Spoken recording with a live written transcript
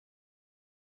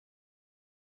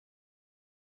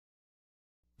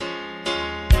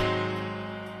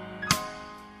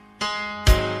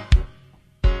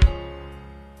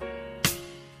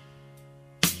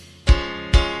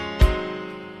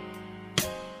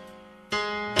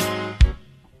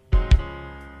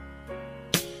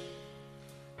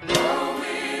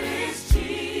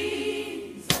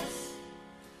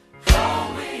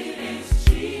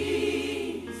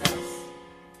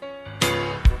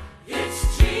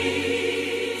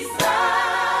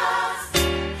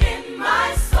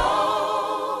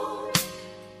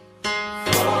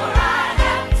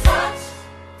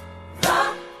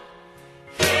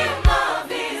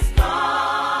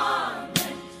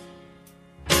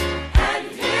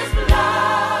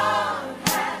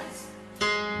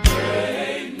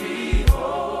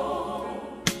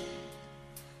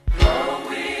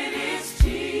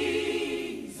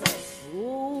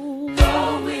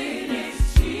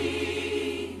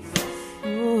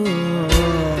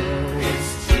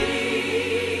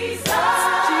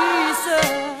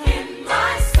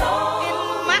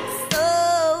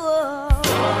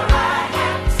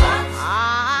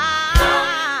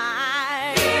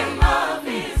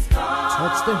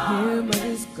touched the hem of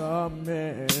his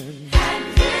garment, and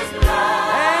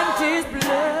his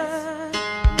blood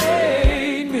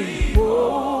made me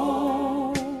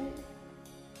whole.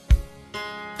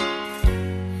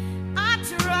 I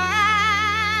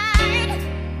tried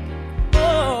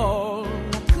all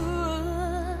I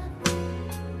could.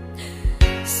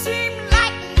 Seemed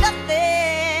like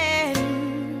nothing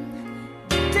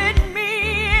did me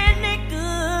any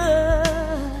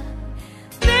good.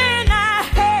 Then I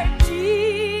heard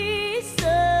Jesus,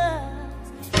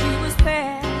 he was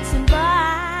passing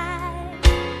by.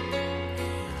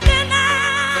 Then I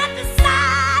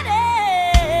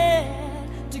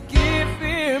decided to give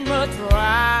him a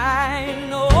try.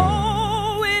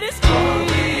 No, it is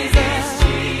Jesus,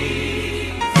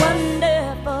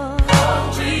 wonderful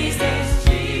Jesus.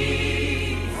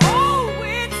 Oh,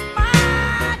 it's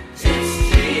my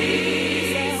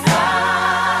Jesus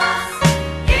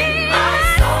in my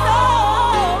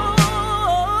soul.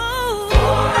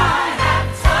 For I have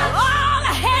touched, all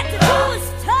I had to do was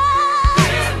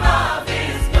touch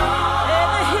the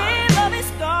hem of his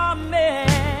garment,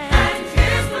 and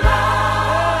his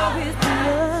blood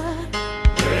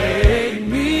Made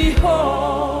me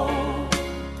whole.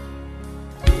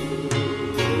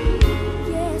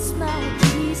 yes, my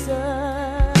Jesus.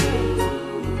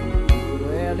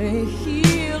 Well, he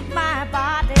Healed my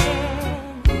body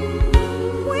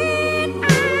when I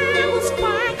was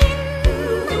crying,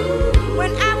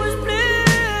 when I was blue.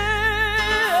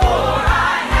 For I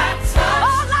had touched,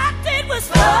 all I did was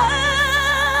touch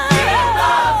the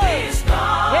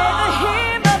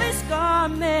hem of his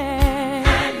garment,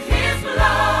 and his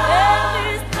blood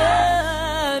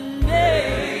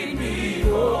made me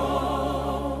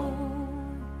whole.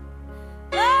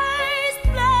 His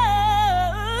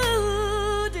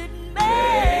blood it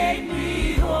made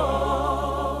me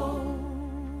whole.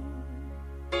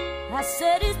 I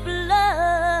said his blood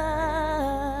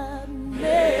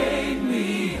made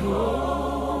me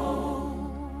whole.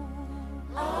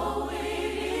 Oh,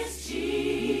 it is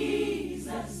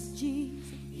Jesus,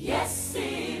 Jesus. Yes,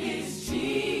 it is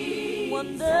Jesus.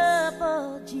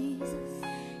 Wonderful Jesus.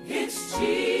 It's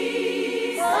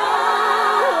Jesus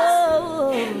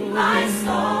in my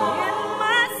soul. In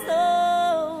my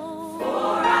soul.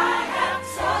 For I have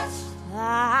touched,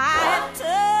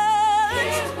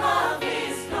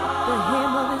 the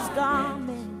hem of his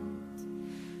garment,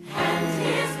 and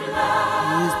his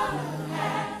blood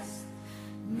has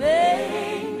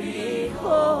made me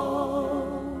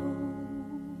whole.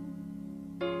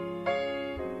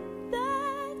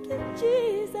 Thank you,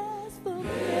 Jesus, for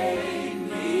making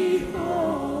me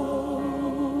whole.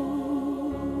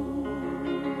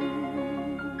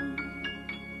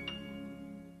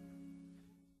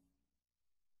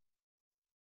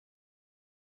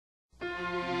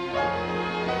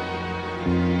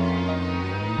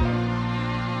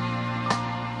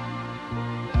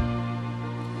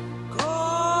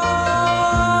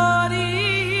 God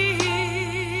is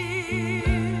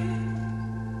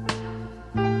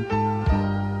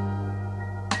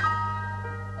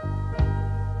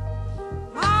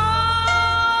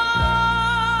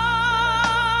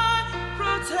my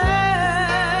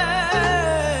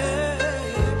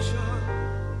protection.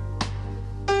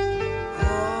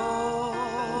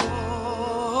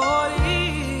 God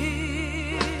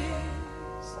is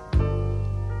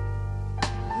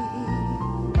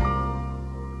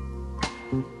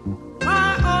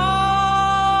my all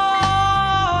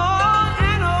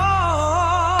and all.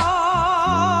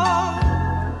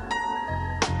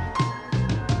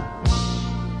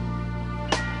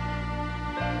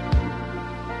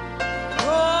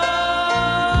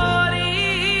 God is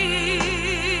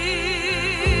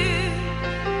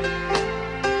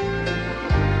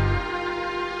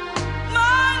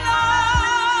my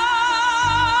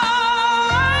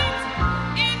light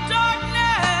in darkness.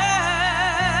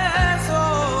 Oh,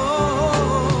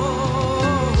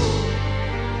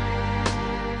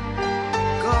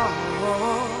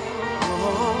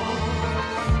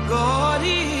 God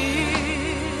is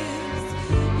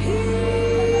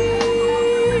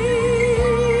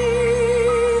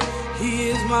He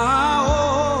is my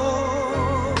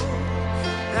all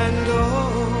and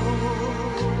all.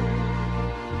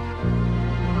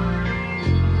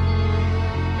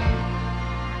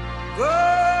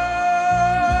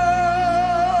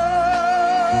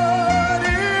 God is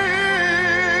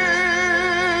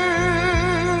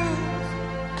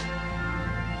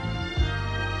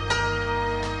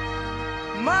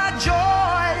my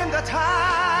joy in the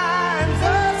times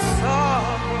of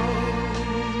sorrow.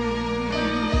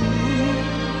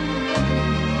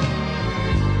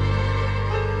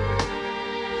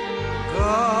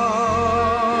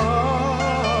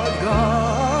 God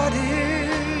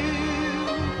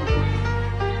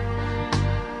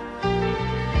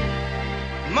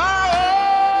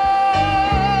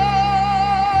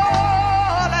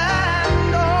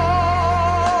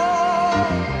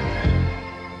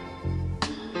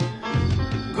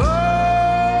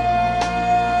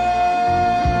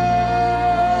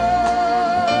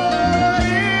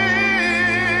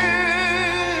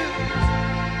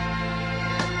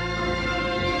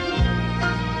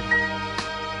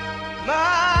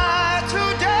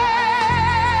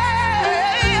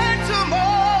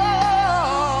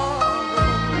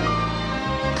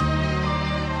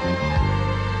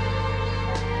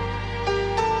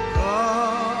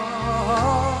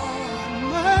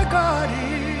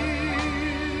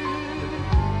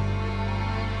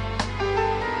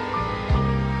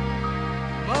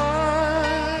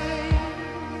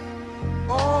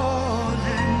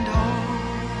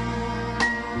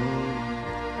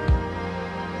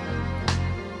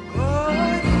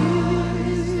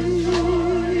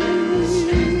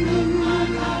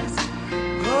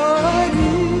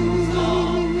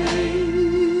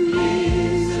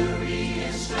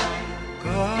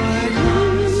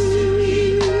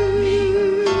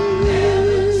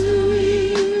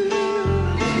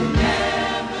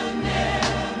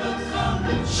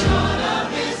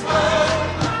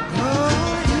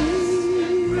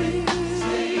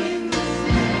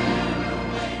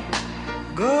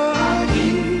God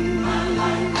heals my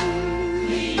life,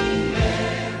 clean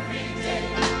every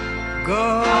day.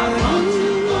 God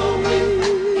heals.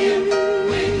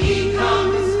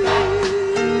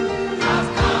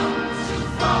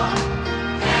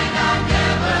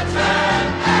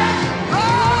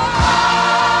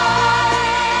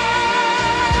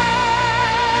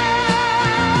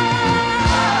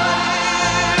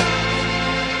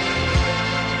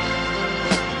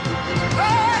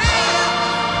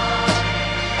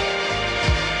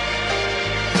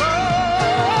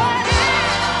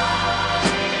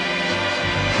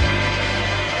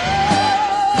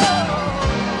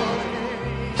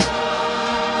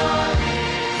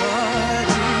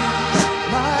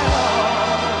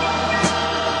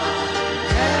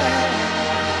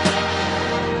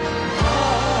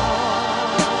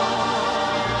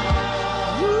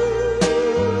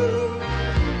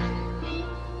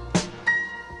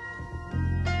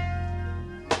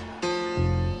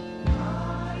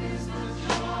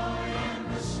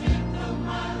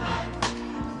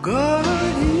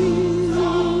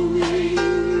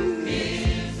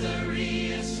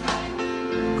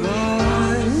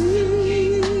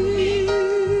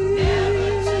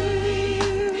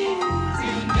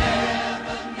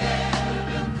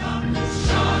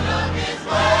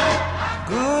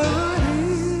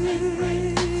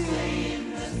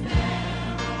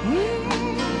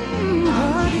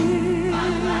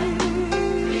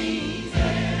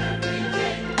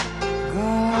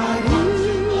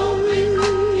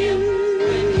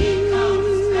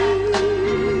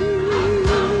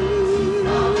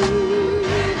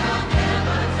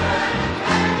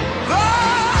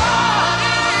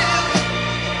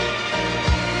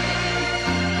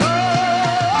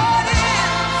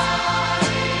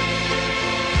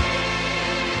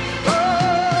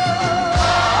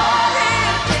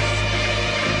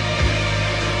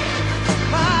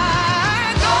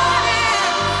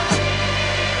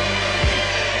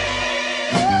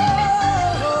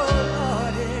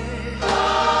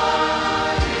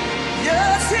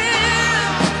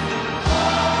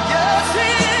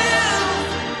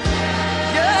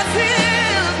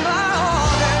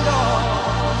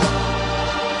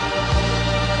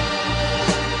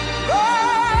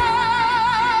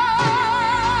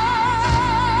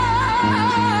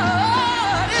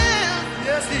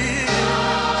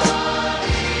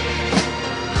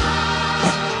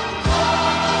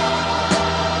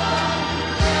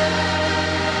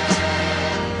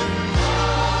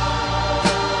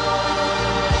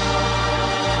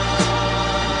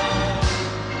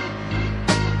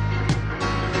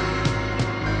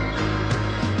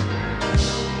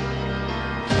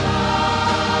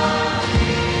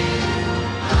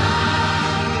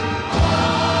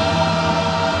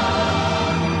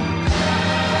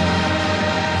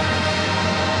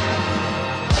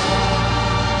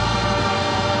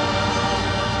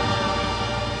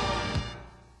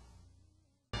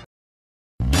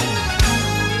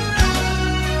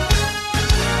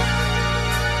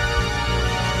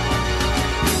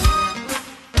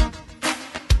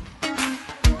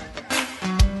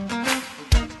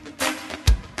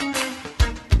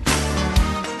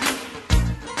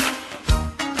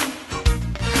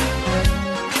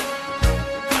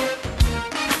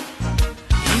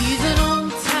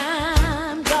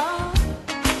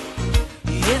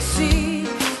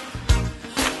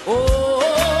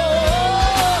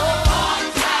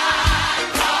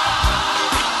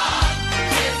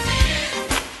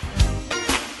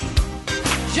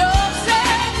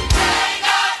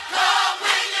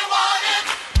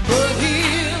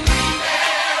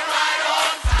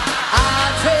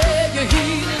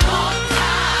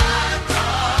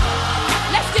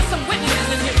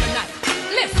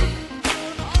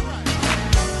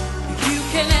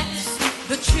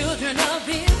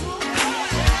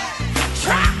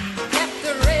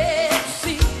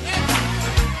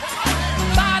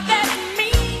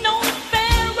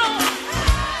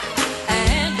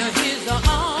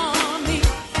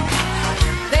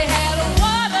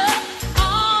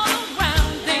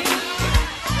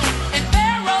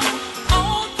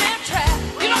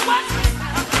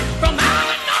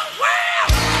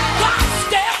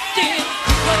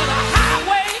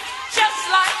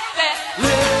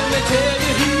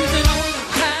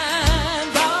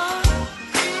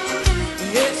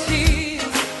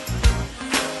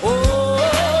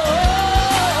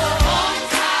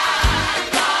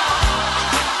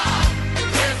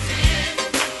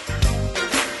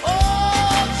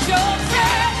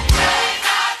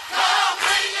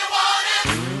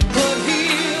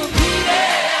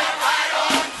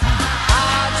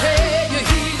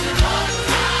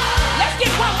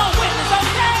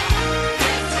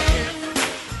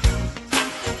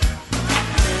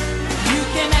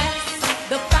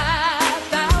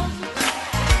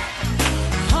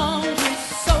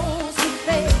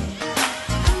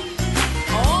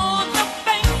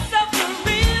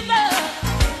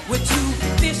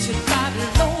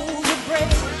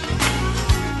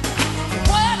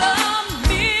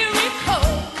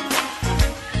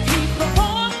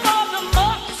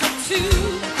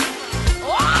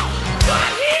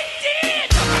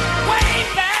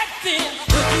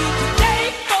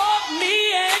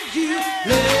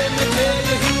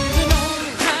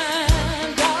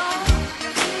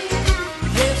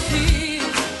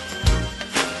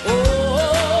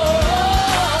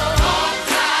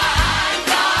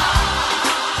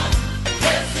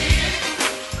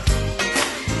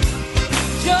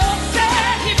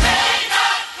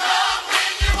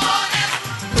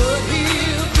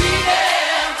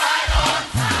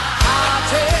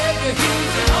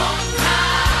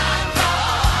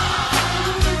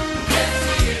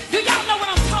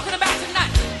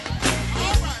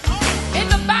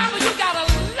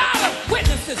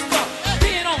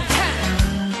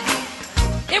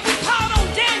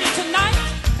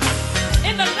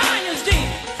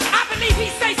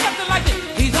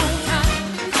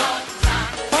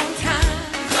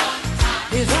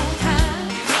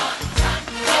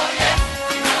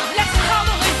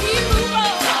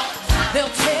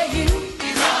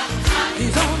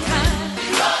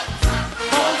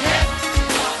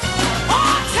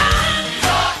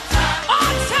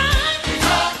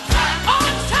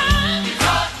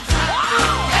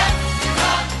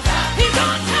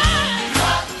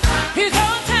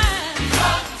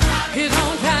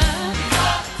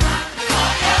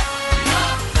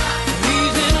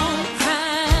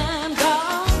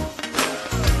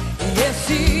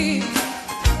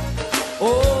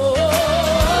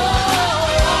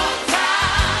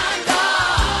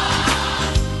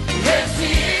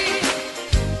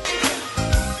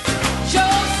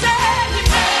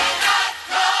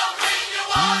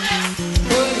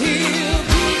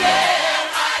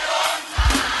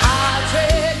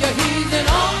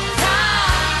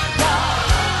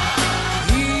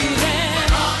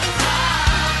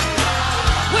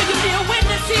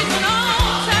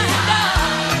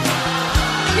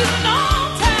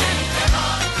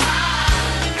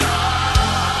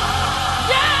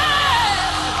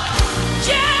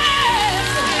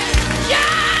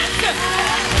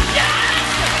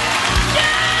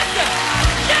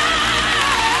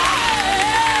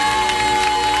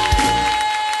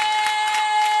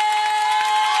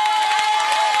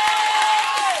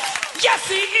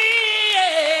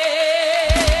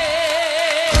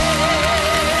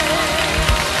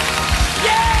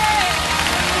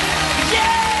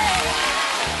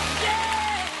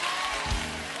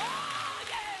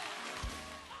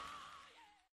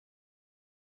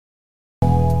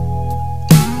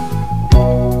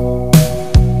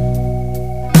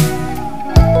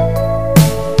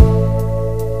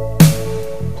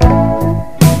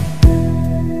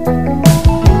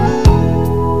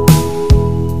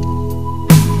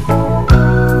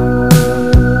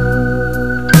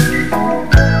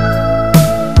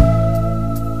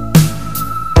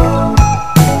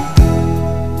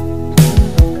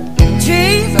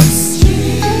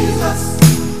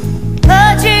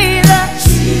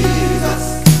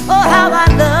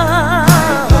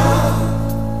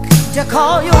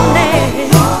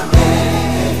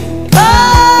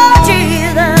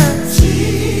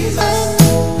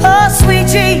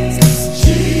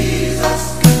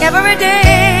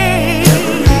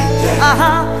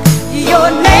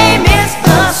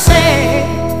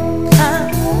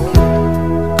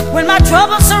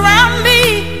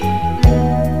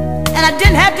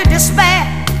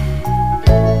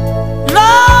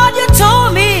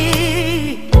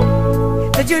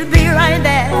 you to be right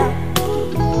there.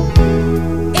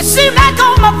 It seemed like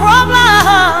all my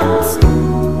problems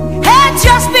had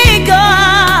just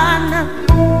begun,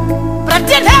 but I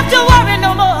didn't have to worry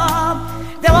no more.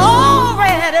 They were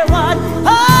already won.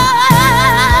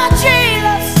 Oh,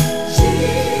 Jesus,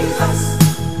 Jesus,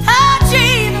 oh,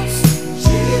 Jesus,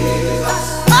 Jesus,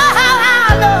 oh, how I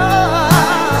love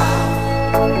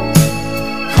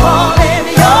calling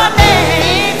your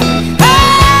name.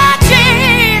 Oh,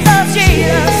 Jesus,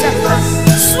 Jesus,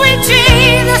 sweet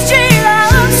Jesus,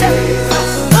 Jesus.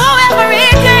 Oh, every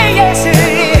day, yes, it is.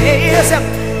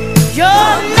 Your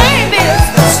name is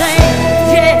the same,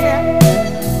 yeah.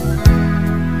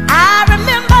 I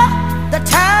remember the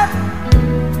time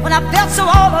when I felt so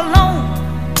all alone,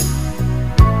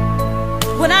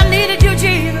 when I needed you,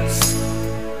 Jesus.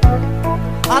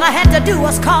 All I had to do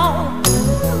was call.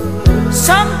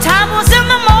 Sometimes it was in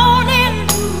the morning,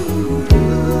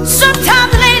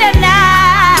 sometimes late at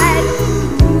night.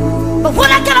 But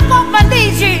when I get up on my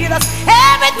knees, Jesus,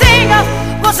 everything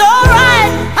was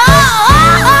alright. Oh,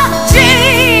 oh, oh,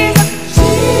 Jesus,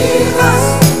 Jesus,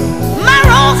 my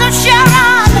rose of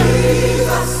Sharon,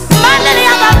 Jesus, my lily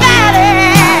of the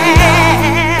valley,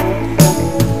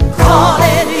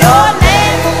 calling your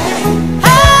name.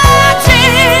 Oh,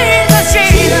 Jesus,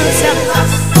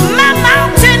 Jesus, my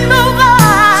mountain mover.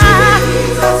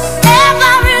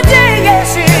 Every day,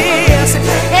 yes, it is.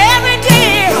 Every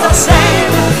day is the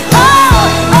same. Oh,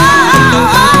 oh,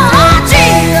 oh, oh, oh,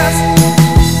 Jesus.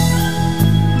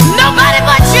 Nobody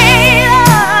but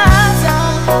Jesus.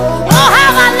 Oh,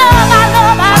 how I love, I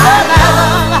love, I love, I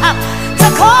love to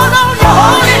call on your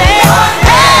holy name.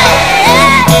 Hey,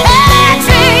 hey,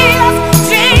 Jesus,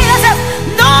 Jesus.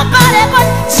 Nobody but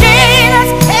Jesus.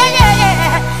 Hey, yeah,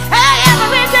 yeah. Hey,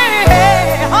 every day.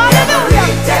 Hallelujah.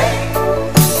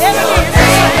 Every day is the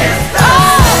same. Oh,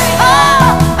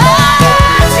 oh,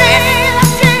 oh, Jesus,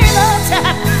 Jesus.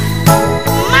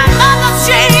 My mother,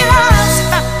 Jesus.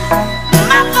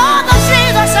 My father,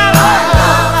 Jesus. I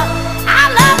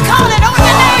love calling on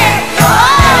your name. Oh,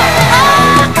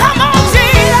 oh, come on,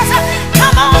 Jesus.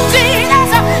 Come on,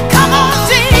 Jesus. Come on,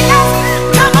 Jesus.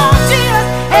 Come on, Jesus.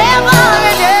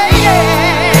 Every day,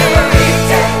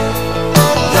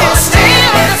 you're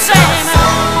still the same.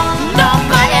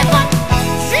 Nobody but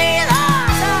Jesus.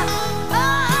 Oh,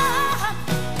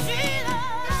 Jesus.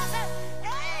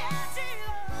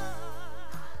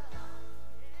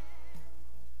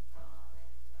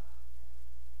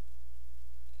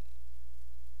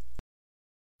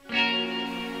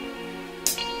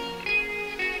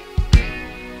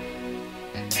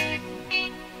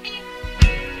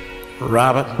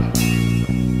 Robert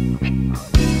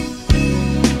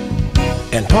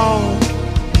and Paul,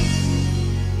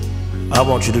 I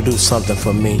want you to do something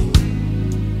for me.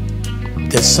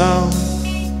 This song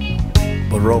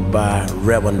was wrote by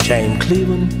Reverend James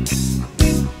Cleveland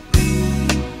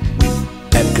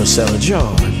and Casella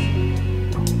George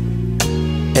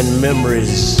in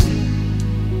memories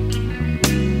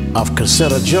of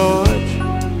Casella George.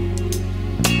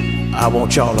 I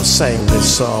want y'all to sing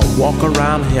this song, Walk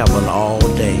Around Heaven All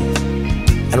Day.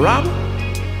 And Robert,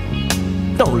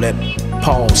 don't let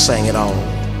Paul sing it all.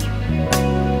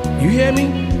 You hear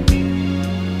me?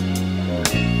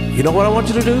 You know what I want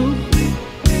you to do?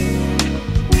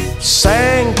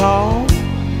 Sing, Paul.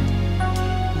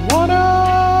 One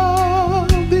of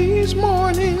these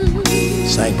mornings.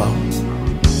 Sing, Paul.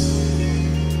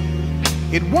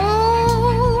 It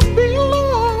won't be long.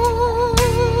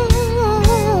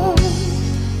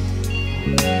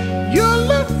 You'll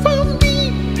look for me,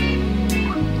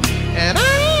 and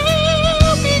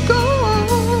I'll be gone.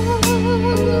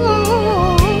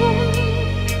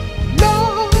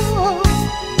 Lord,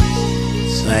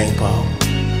 sing, Paul.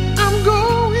 I'm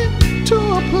going to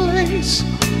a place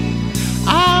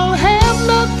I'll have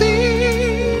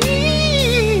nothing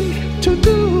to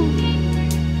do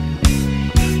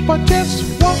but just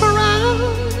walk around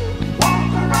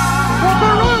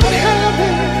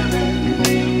heaven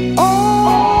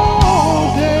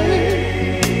all day.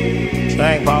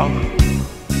 Thank Paul.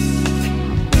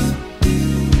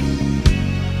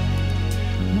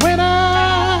 When I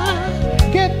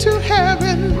get to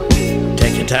heaven,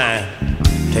 take your time.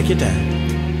 Take your time.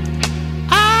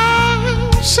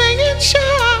 I'll sing and shout.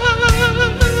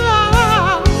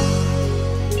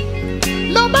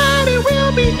 Nobody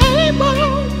will be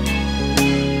able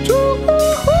to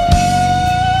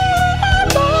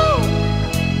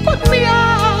put me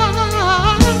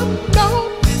out. No,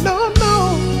 no, no.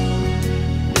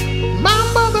 My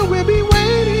mother will be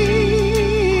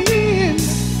waiting,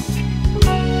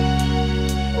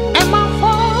 and my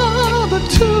father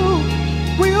too.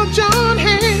 We'll join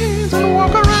hands and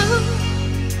walk around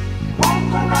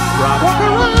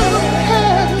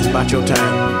not your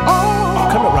time. Oh,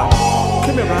 come here, Robert.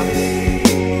 Come here,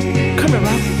 Robert. Come here,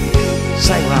 Robert.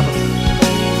 Sing, Robert.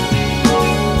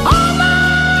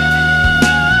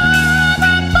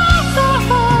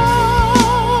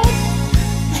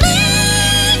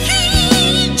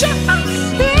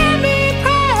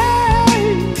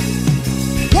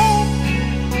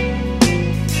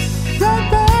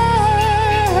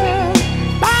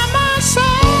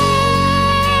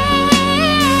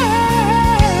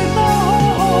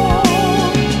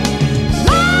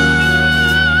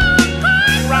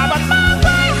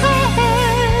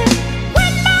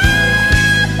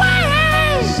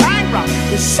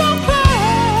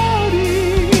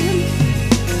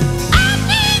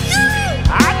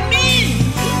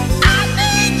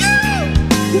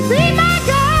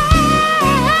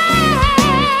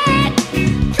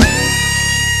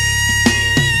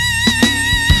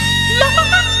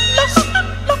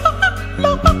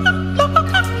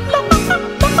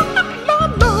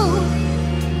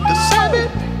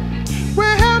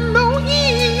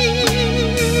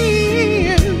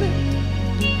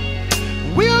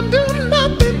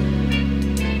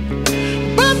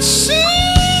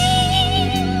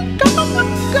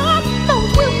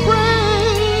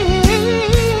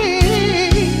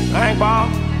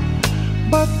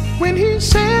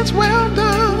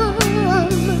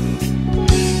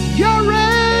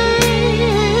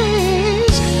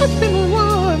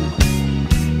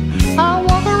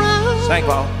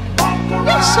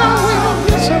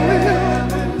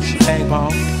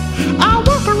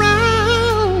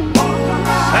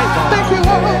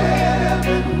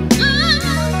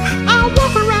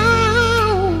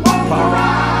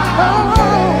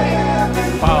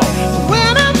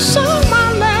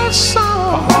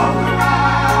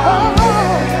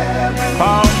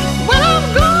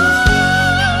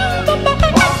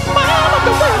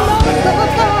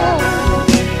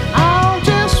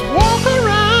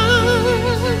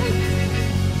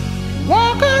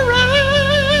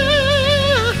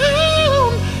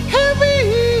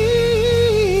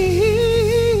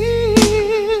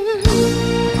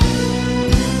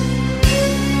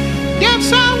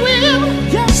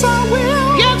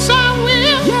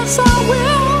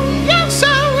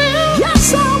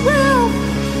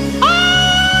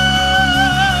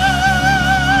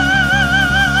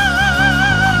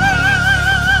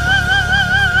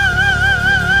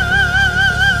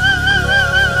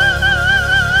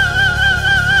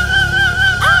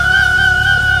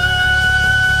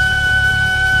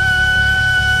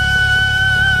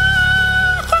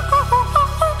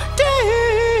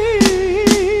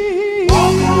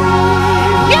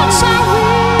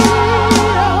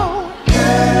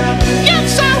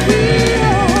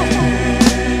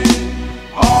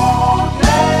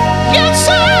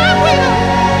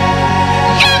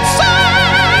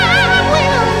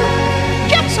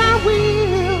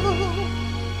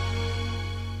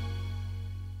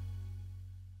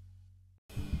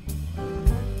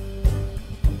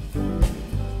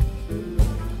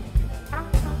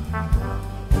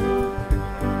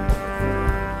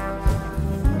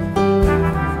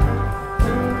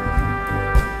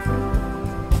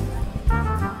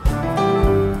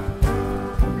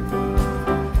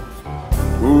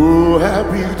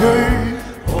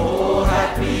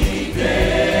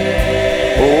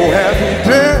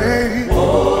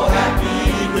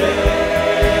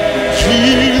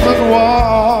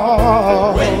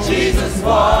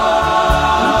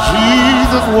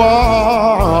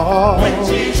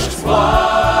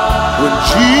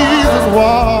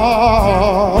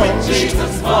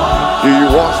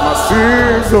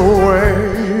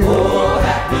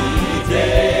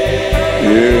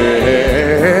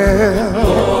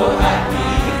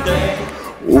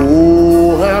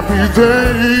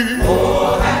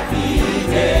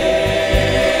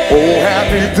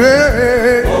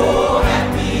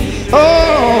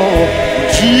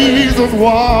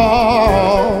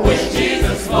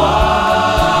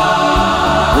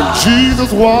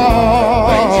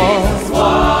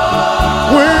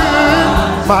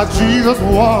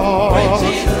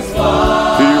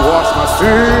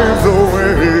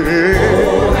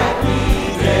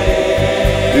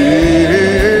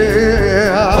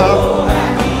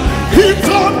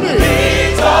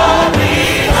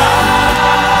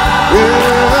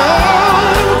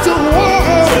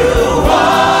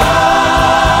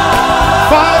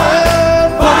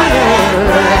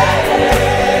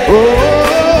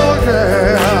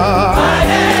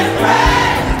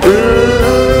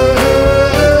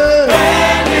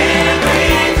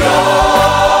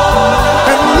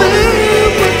 And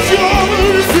live with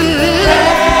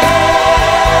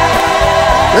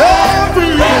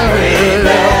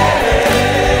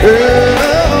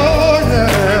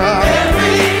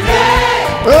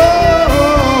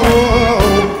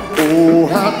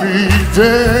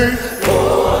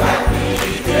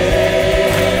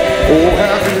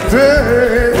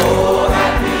day.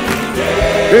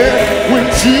 Yeah, when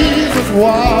Jesus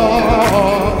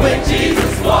walked. When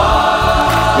Jesus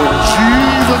walked. When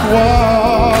Jesus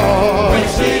walked. When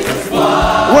Jesus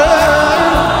walked.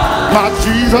 Well, my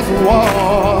Jesus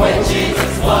walked. When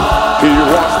Jesus walked. He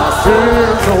washed my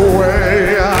sins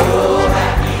away. Oh,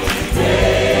 happy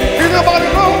day. Anybody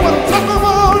know what I'm talking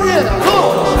about? Yeah.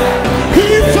 Oh, he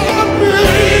taught me.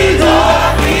 He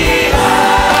taught me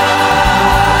how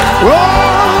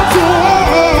to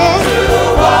walk.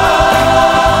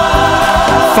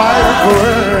 Fight and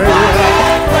pray.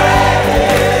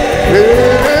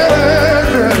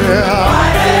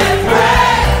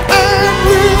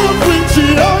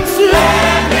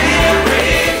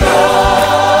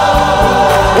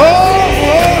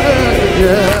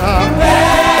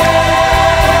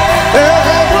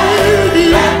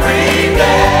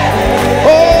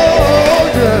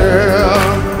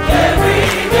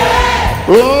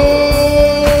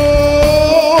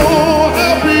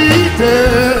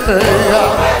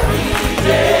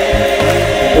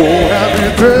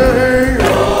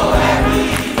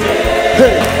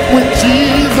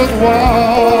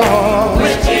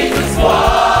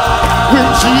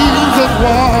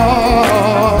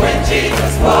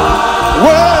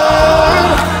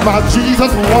 My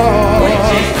Jesus walked. When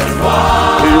Jesus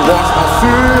walked. He washed my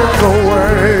sins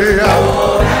away.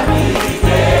 Oh, happy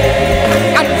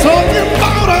day. I'm talking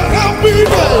about a happy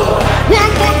day.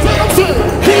 One more time, say,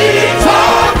 he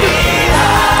taught me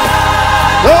how.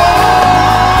 Oh,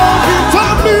 he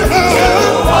taught me how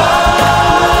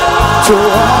to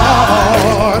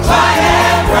walk. Fight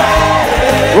and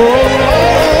pray. Oh,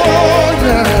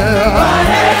 yeah. Fight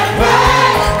and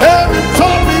pray. And he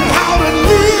taught me how to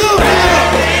live.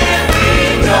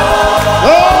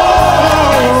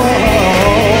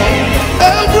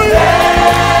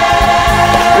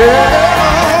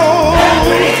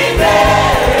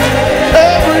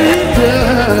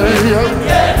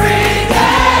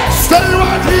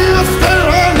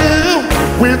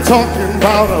 Talking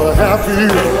about a happy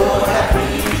day.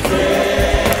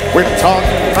 We're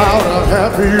talking about a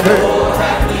happy day.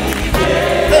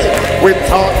 We're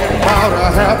talking about a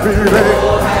happy day.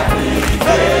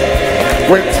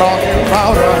 We're talking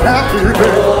about a happy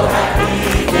day.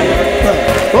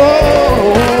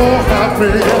 Oh,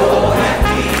 happy.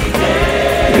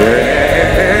 Yeah,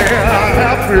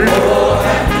 happy.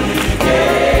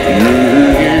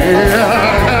 Yeah,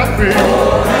 happy.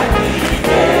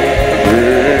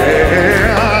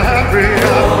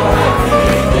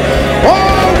 Oh,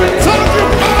 happy,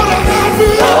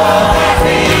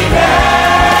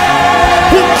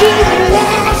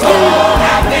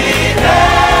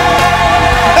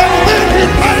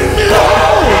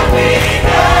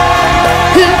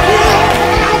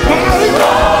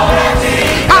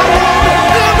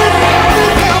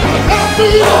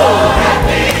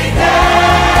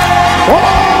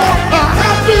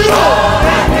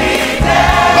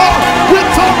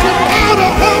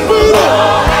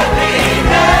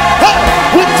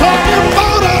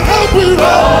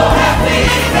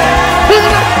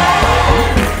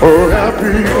 oh,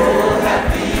 happy day.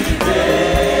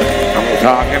 I'm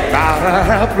talking about a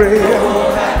happy day.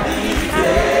 Oh, happy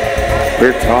day.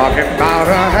 We're talking about a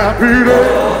happy day.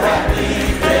 Oh, happy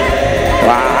day.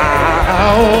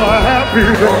 Wow, a happy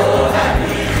day. Oh,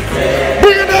 happy day.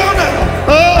 Bring it down now.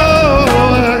 Oh,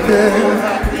 yeah.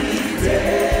 Happy day.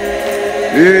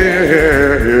 Yeah,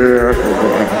 yeah.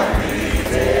 Oh, happy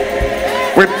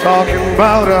day. We're talking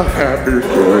about a happy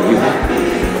day.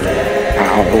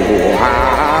 Oh, wow.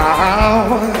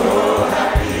 Oh,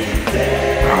 happy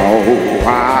day. Oh,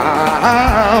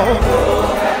 wow. Oh,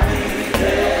 happy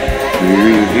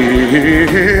day.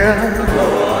 Yeah.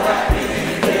 Oh, happy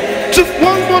day. Just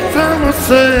one more time I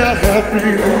say a happy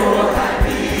day. Oh,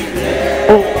 happy day.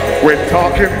 Oh, we're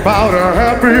talking about a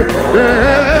happy day.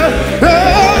 Yeah.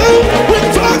 We're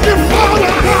talking about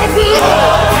a happy day.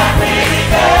 Oh, happy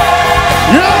day.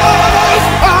 Yes,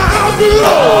 a happy day.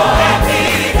 Oh, happy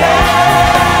day.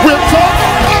 We're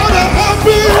talking about a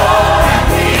happy day.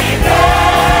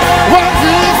 What do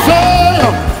you say?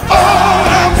 Oh,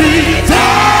 happy day.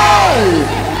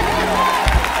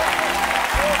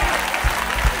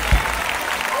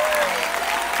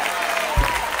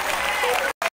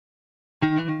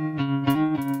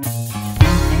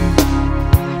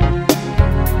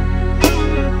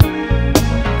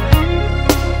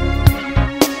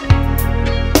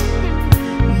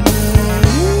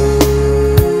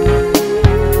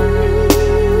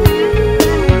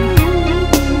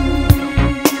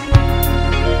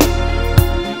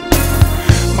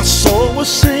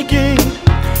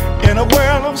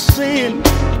 sin,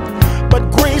 but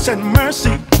grace and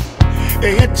mercy,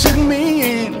 it took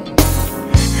me in.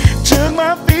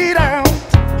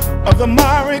 the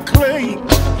miry clay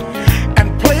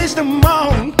and placed them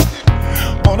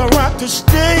on a rock to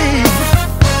stay.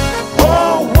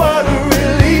 Oh, what a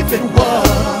relief it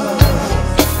was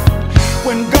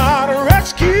when God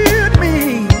rescued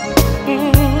me.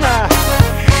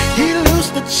 He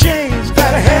loosed the chains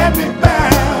that had me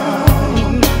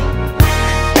bound,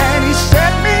 and he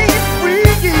set me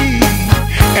free,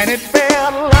 and it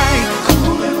felt like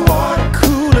cooling water,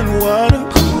 cooling water,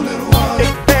 cooling water.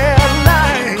 It felt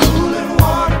like cooling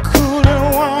water, cooling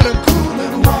water,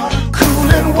 cooling water,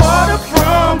 cooling water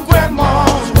from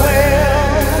Grandma's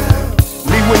well.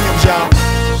 Lee Williams, y'all.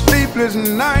 Sleepless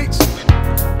nights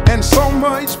and so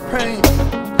much pain.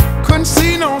 Couldn't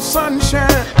see no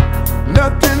sunshine,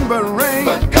 nothing but rain.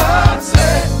 But God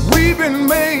said, we've been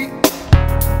made,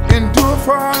 endure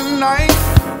for a night,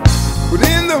 but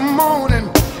in the morning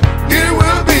it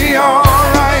will be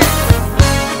alright.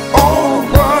 Oh,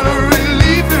 what a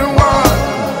relief it was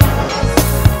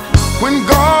when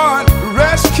God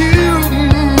rescued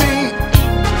me.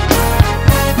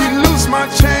 He loosed my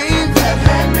chains that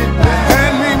had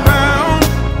me bound,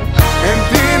 and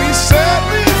then he set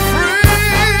me free.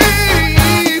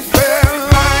 Felt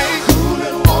like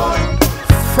cooling water,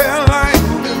 felt like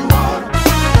cooling water,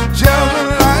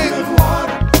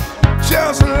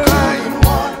 just like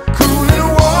cooling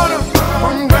water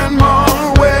from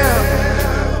Grandma's well.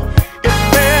 It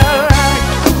felt like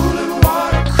cooling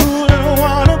water, cooling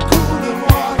water, cooling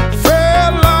water.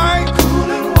 Felt like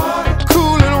Cooling water,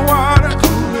 cooling water.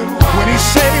 when he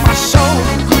saved my soul.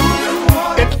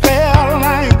 It felt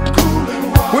like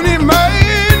When he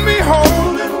made me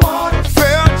whole,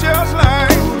 felt just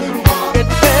like it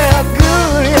felt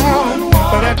good, y'all.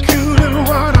 But that cooling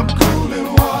water,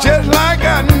 just like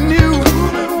I knew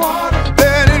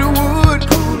that it would.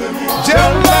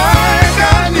 Just like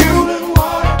I knew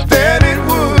that it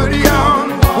would, y'all.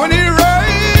 When he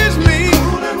raised me,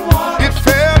 it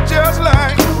felt just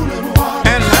like,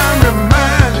 and I'm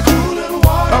reminded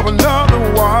of another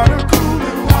water,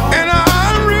 and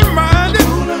I'm reminded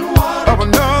of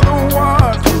another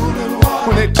water.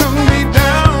 When they took me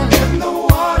down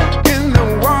in the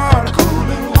water,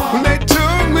 when they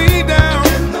took me down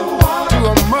to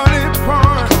a muddy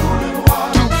pond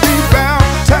to be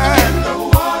baptized,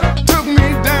 took me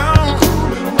down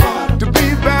to be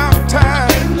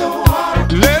baptized.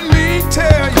 Let me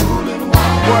tell you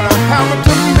what happened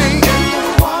to me.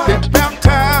 They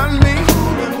baptized me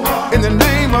in the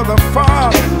name of the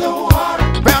Father,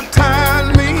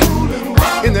 baptized me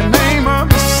in the name of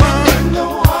the Son,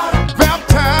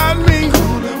 baptized me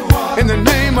in the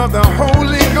name of the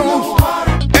Holy Ghost,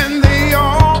 and they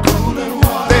all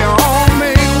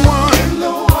made one.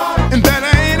 And that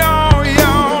ain't all,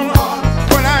 y'all.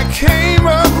 When I came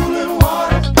up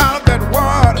out of that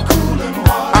water,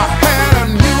 I had a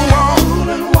new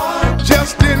walk,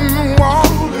 just didn't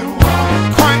walk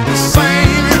quite the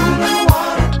same.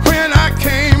 When I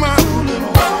came up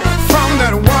from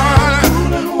that water,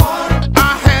 I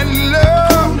had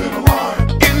love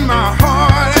in my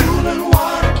heart.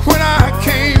 When I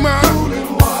came up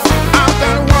out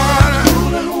that water,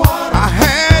 I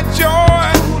had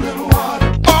joy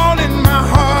all in my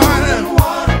heart.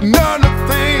 Another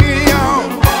thing, y'all,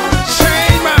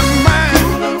 changed my mind.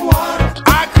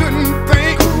 I couldn't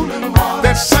think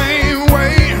that same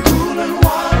way.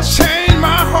 Changed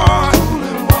my heart.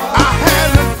 I had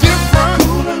a different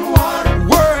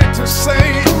word to say.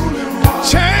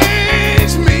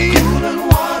 Changed me.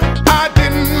 I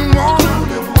didn't wanna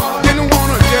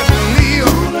just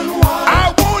live.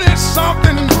 I wanted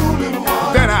something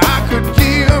that I could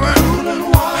give.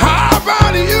 How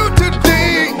about you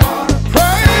today?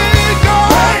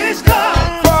 Praise God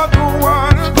for the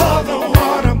water.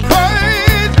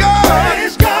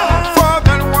 Praise God for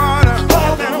that water.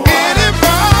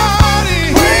 Anybody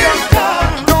here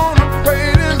gonna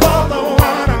praise Him?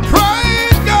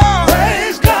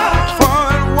 Praise God for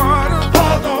that water.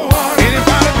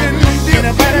 Anybody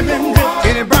been dipped?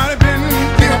 Anybody been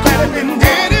dipped? Anybody been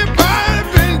dipped?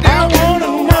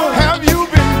 Have you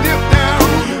been dipped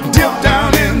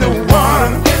down in the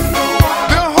water?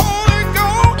 The Holy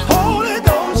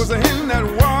Ghost was in that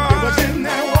water.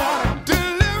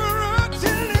 Deliverance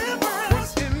was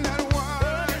in that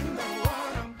water.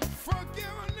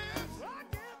 Forgiveness was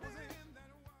in that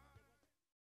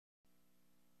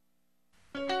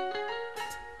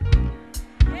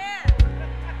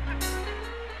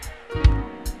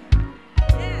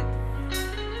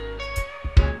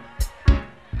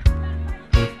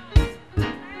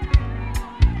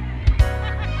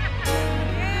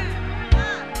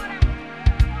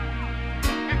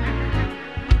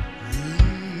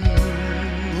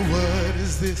what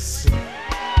is this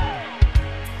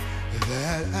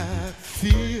that I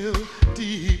feel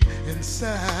deep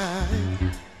inside.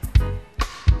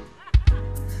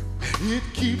 It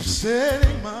keeps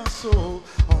setting my soul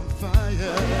on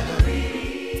fire.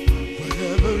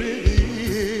 Whatever it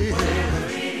is,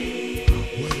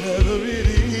 whatever it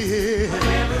is,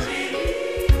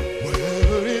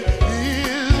 whatever it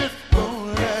is, it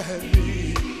won't let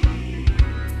me.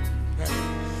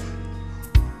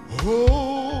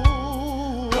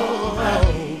 Oh,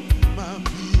 my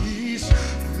peace.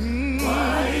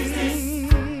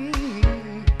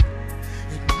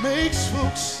 It makes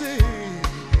folks say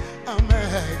I'm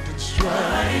acting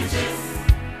strange.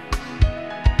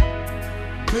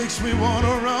 Makes me want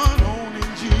to run on in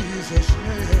Jesus'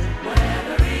 name.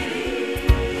 Whatever it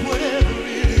is, whatever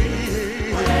it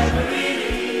is, whatever it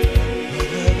is,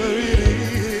 whatever it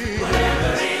is,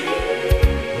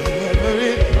 whatever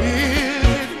it is,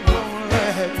 it won't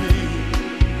let me.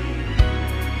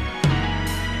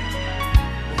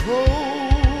 Oh,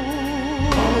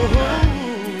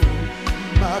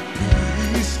 my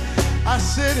peace. I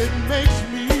said it makes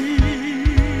me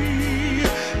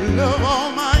love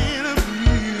all my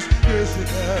enemies. Yes, it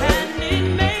does. And it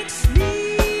makes me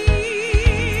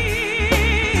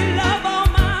love all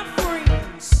my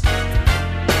friends.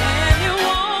 And it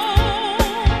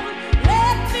won't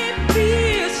let me be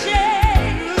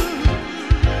ashamed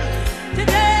to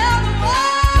tell the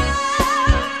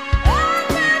world I've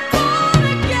been born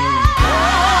again.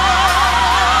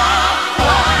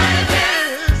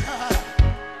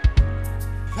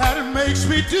 That it makes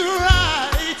me do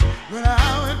right when I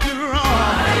would do wrong.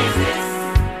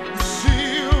 You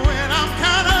see, when I'm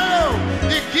kind of low,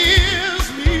 it gives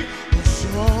me a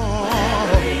song.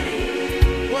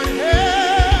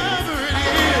 Whatever it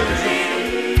is,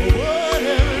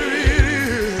 whatever it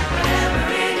is,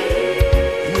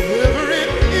 whatever it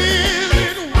is,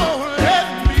 it won't let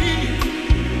me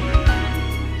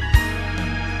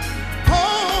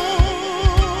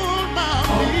hold my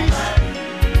peace.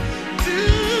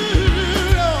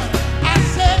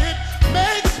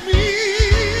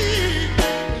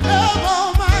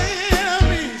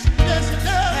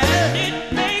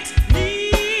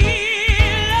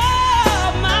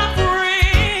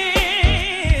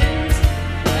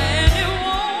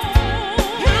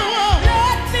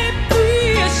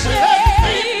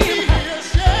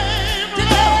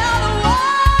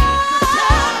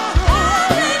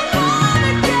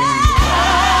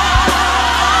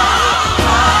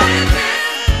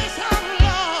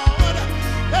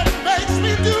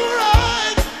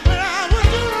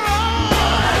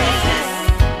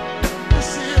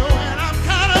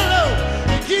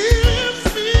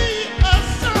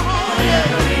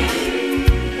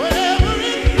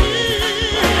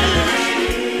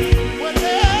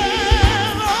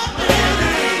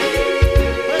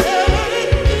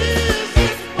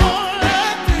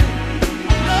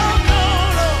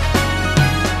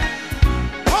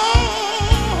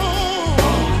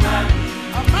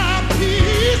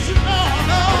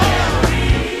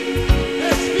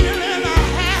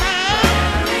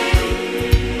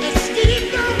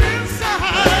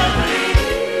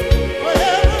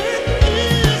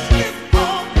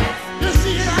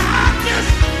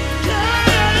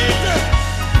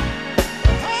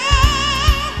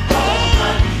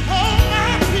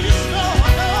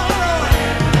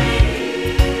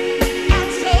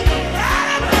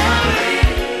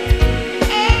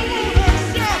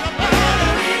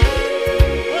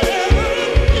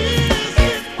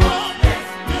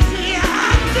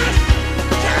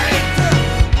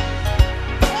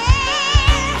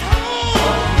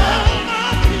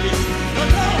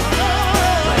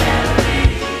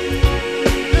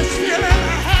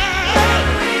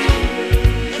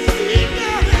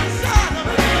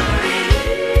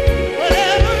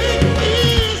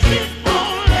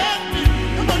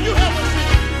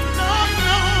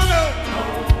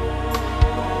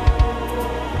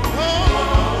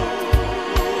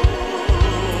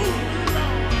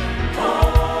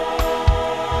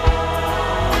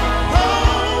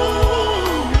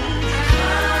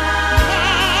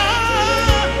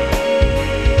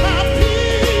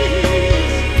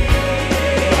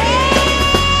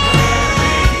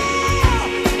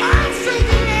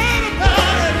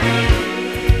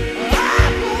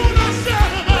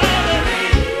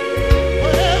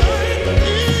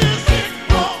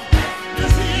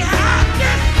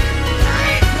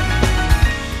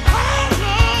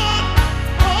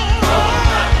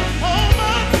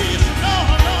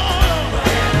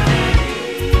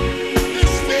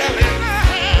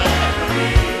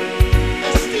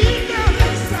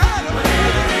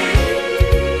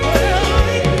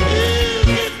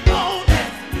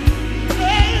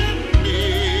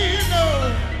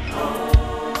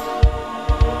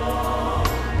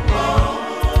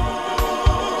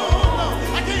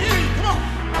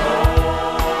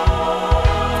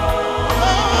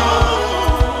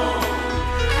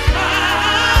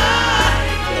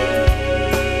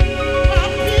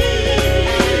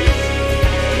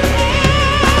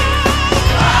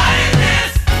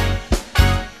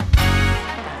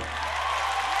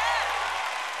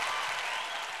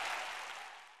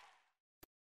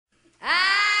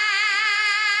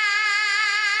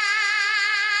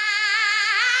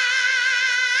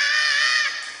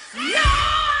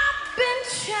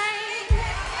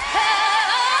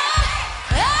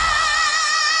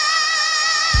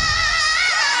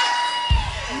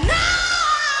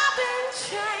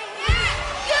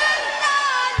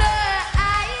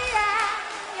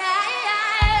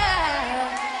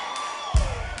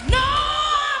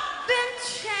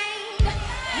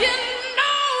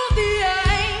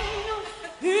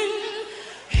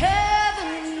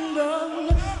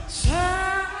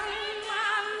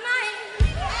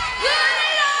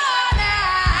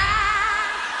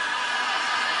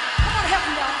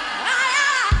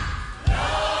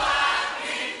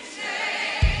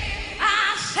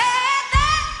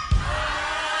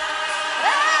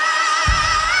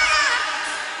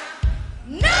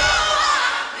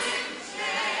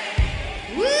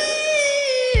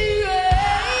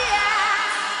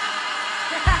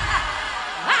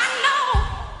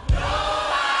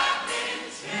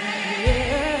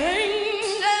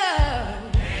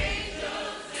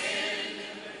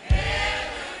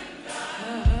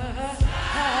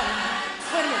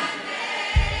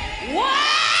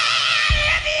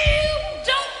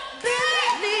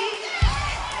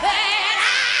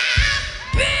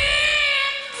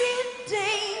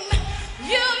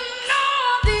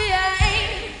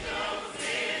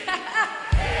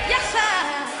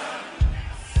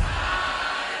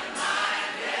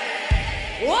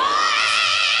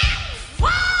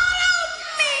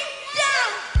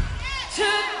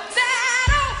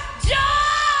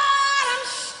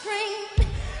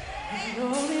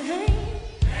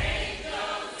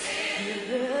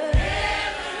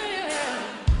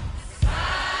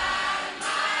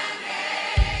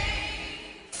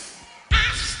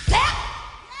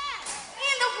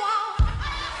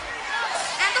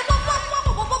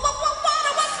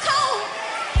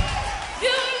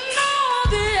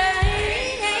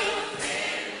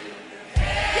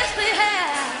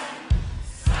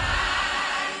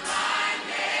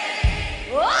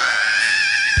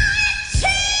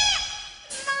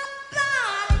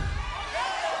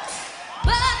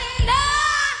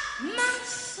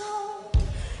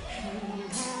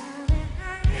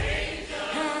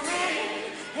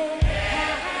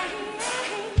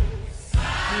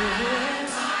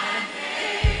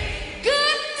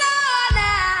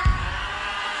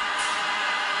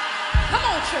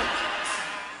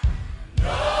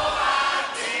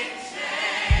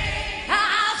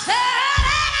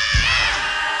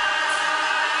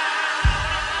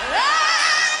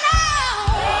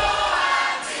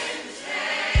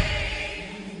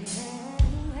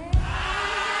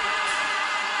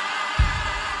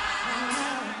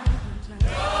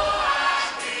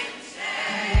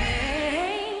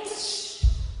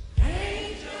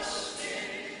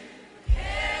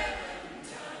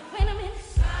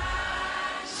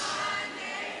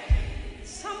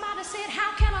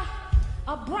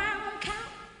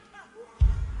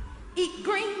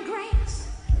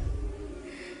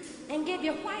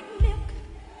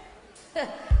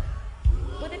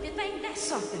 But if you think that's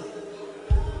something,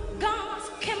 God's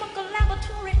chemical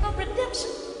laboratory of redemption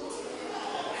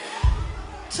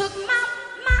took my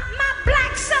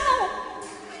black soul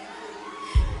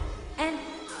and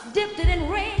dipped it in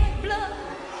red blood.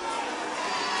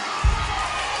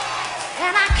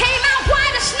 And I came out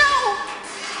white as snow.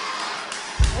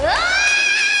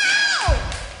 Oh!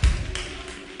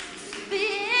 The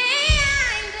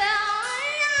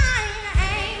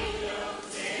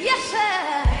angels, yes,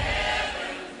 sir.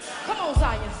 Come on,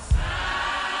 Zion.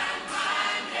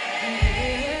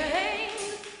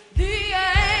 The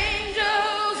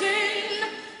angels in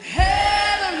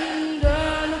heaven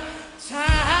done sign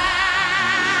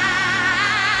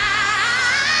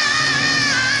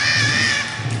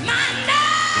my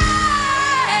name.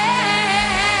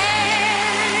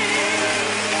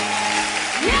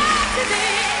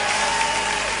 Yesterday,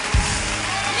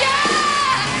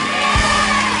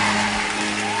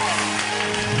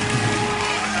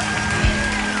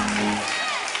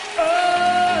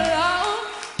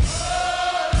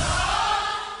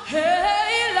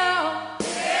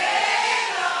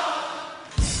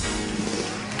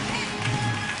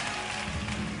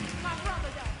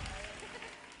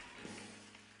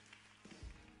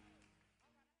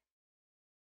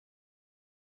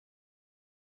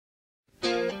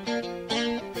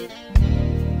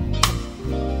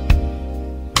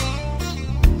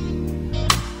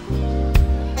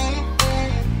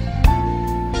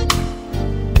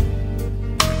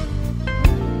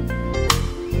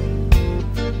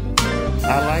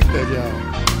 I like that,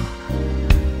 y'all.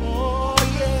 oh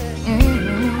yeah.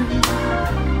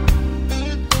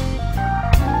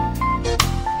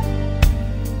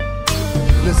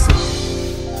 Listen.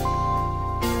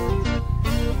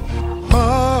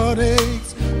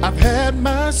 Heartaches, I've had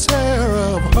my share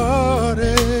of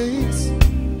heartaches,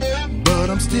 but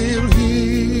I'm still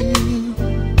here.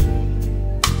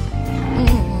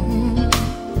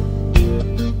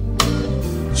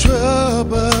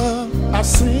 Trouble, I've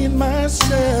seen my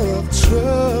share of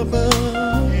trouble,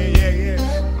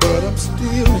 but I'm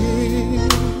still here.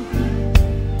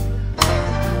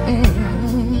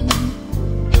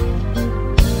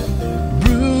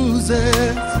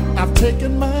 Bruises, I've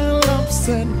taken my lumps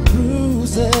and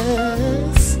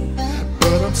bruises,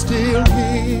 but I'm still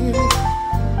here.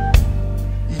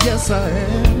 Yes, I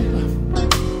am.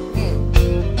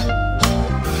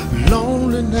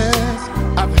 Loneliness,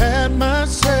 I've had my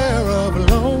share of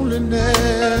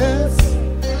loneliness,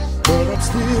 but I'm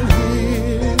still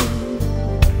here.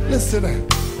 Listen,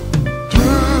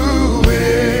 through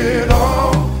it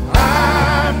all,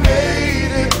 I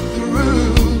made it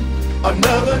through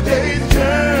another day's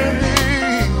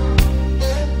journey.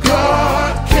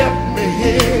 God kept me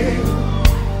here.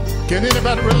 Can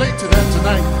anybody relate to that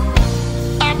tonight?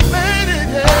 I made it,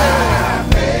 yeah. I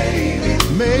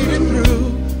made it through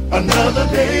another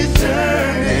day's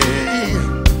journey.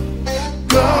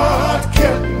 God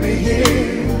kept me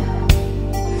here.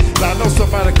 Now I know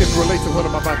somebody can relate to what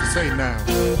I'm about to say now.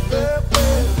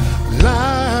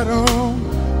 Lied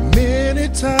on, many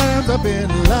times I've been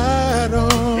lied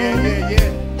on.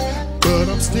 But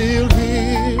I'm still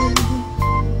here.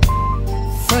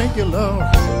 Thank you, Lord.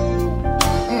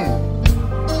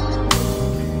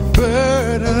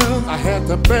 Burdens, I had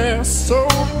to bear so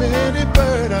many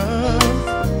burdens,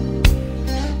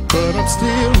 but I'm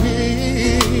still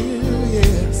here,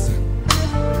 yes.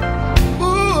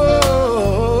 Ooh,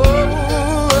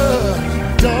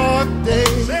 dark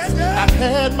days, I've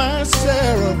had my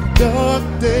share of dark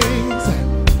days,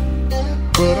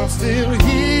 but I'm still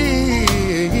here,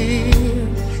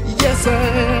 yes I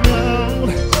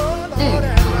am.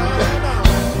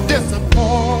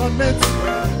 Disappointments,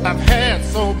 I've had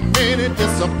so many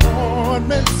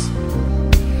disappointments,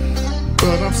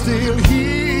 but I'm still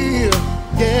here.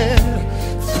 Yeah,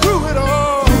 through it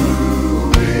all,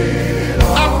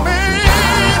 I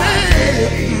made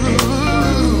it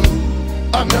through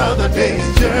another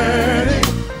day's journey.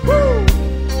 Woo.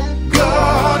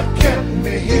 God kept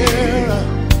me here.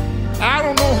 I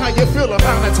don't know how you feel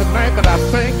about it tonight, but I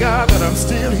thank God that I'm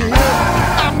still here.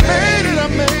 I made it, I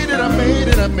made it, I made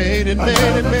it, I made it,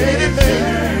 made it, made it,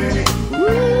 made it.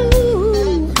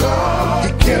 Woo. God,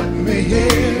 He kept me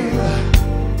here.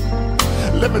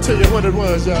 Let me tell you what it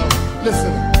was, y'all.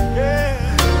 Listen.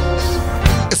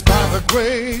 It's by the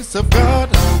grace of God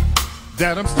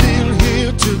that I'm still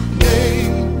here today.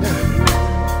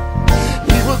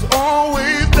 He was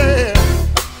always there,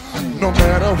 no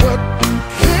matter what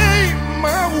came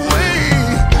my way.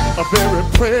 A very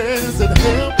present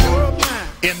help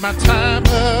in my time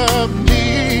of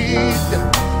need.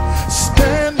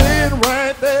 Standing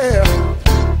right there,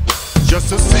 just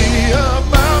to see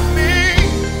about me.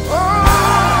 Oh,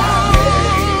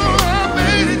 I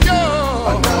made it,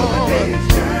 y'all. Another day's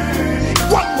journey.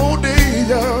 One more day,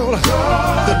 y'all.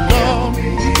 The Lord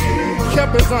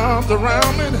kept his arms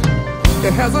around me.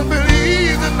 It hasn't been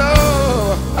easy, no.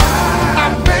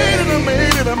 I made it, I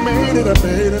made it, I made it, I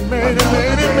made it, made it,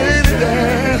 made it, made it,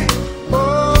 yeah.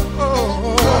 Oh,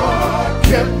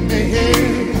 kept me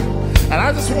here. And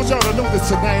I just want y'all to know this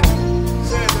tonight.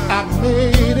 I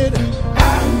made it.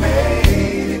 I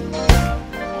made it.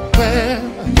 Well,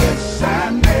 yes, I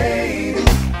made it.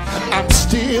 I'm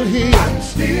still here. I'm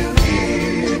still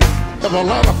here. There were a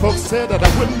lot of folks said that I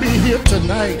wouldn't be here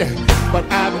tonight, but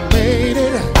I made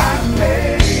it. I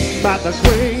made it. By the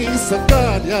grace of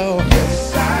God, yo.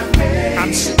 Yes, I made it.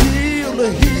 I'm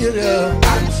still here, yo.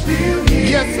 I'm still here.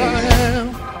 Yes, I am.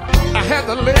 I had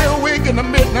to lay awake in the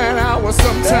midnight hour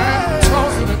sometimes,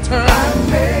 tossing and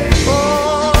turning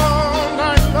all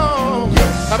night long.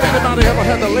 Have anybody ever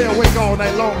had to lay awake all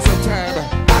night long sometime?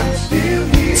 I'm still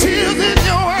here. Tears in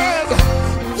your eyes,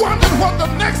 wondering what the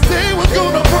next day was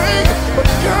gonna bring. But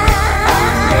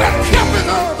God kept his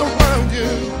arms around you.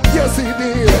 Yes, he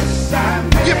did.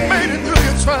 You made it through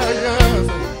your trials.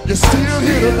 You're still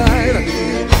here tonight.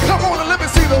 Come on and let me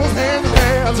see those hands in the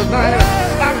air tonight.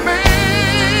 I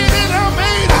made it, I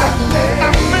made it,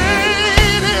 I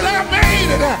made it, I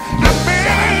made it, I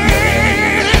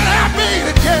made it, I made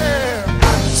it, yeah.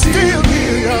 I'm still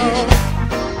here, y'all.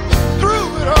 Through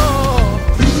it all,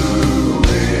 through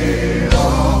it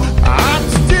all, I'm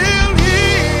still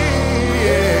here.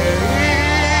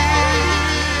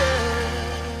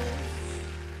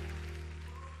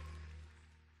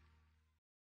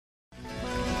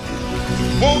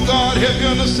 Won't God help you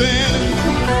understand?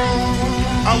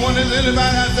 I wonder if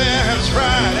anybody out there has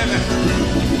tried and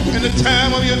in the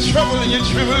time of your trouble and your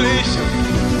tribulation,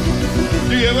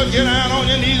 do you ever get out on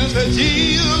your knees and say,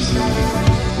 Jesus,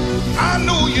 I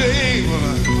know you're able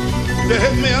to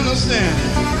help me understand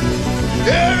it.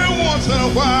 Every once in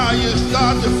a while you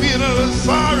start to feel a little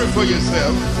sorry for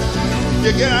yourself.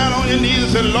 You get out on your knees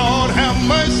and say, Lord, have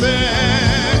mercy.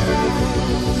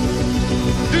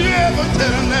 Do you ever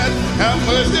tell him that? Have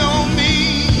mercy on me.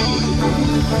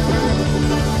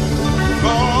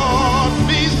 Lord,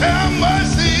 please have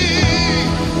mercy.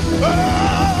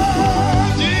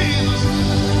 Oh, Jesus,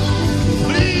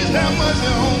 please have mercy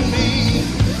on me.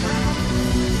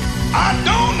 I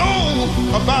don't know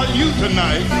about you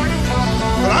tonight,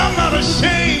 but I'm not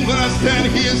ashamed when I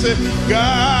stand here and say,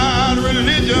 God,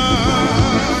 religion.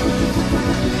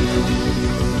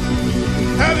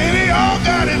 Have any of y'all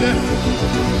got it?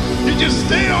 Did you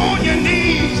stay on your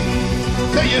knees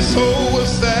till your soul was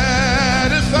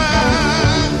satisfied?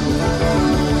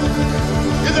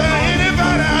 Is there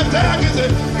anybody out there can say,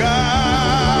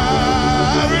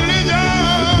 God, religion?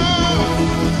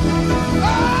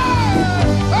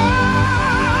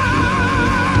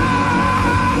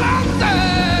 I'm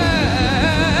satisfied.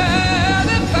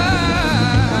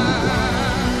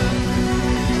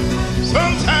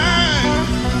 Sometimes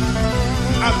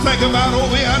I think about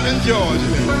over here in Georgia,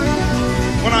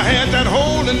 when I had that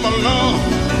hole in my lung,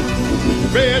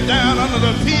 red down under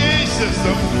the PA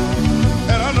system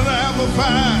and under the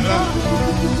amplifier.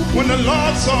 When the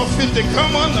Lord saw fit to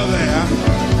come under there,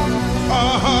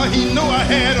 he knew I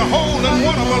had a hole in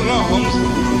one of my lungs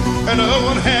and the other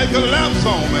one had collapse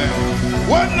on me.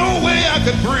 Wasn't no way I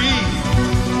could breathe.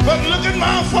 But look at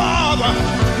my Father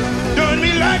doing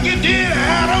me like he did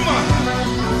Adam.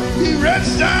 He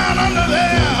reached down under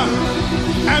there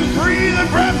and breathe the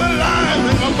breath of life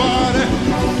in my body.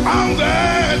 I'm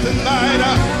glad tonight.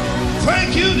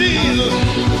 Thank you, Jesus.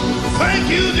 Thank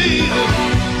you, Jesus.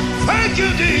 Thank you,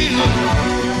 Jesus.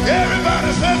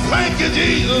 Everybody says thank you,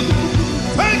 Jesus.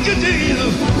 Thank you,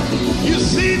 Jesus. You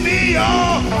see me,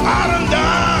 y'all, I done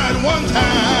died one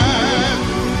time.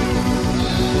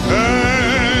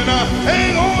 And I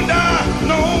ain't gonna die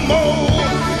no more.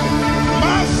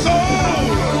 My soul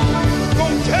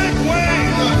gonna take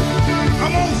wings.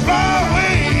 I'm gonna fly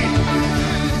away.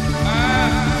 I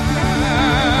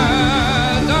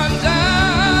done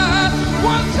died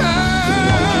one time.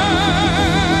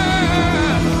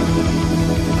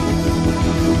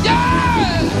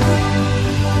 Yeah!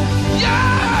 Yeah!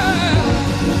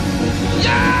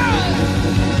 Yeah!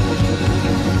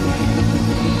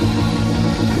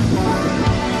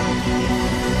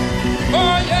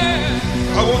 Oh yeah!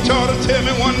 I want y'all to tell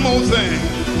me one more thing.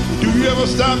 Do you ever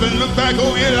stop and look back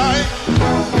over your life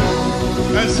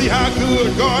and see how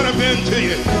good God has been to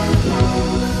you?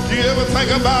 Do you ever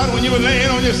think about when you were laying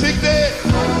on your sick bed,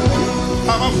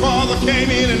 how my Father came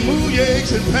in and moved your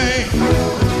aches and pain?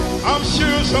 I'm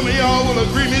sure some of y'all will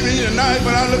agree with me tonight,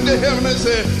 but I looked at heaven and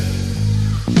said,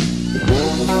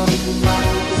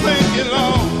 thank you,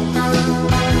 Lord.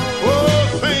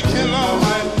 Oh, thank you, Lord.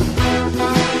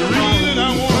 The reason I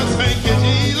want to thank you,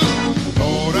 Jesus,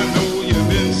 Lord, I know you've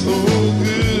been so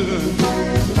good.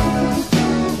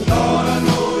 Lord, I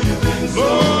know you've been so good.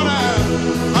 Lord,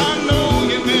 I know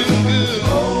you've been good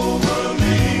over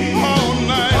me all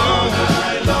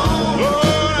night long.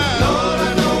 Lord,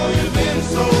 I know you've been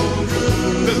so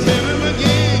good. Let's tell him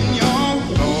again, y'all.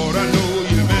 Lord, I know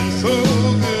you've been so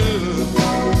good.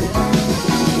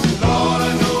 Lord,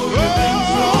 I know you've been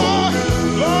so good.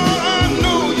 Lord, I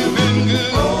know you've been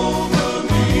good over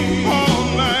me all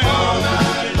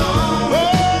night long.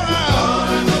 Lord,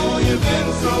 I know you've been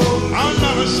so good. I'm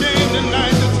not ashamed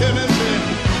tonight to tell him that,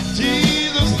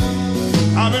 Jesus,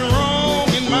 I've been wrong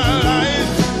in my life,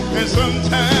 and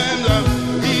sometimes I've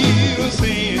even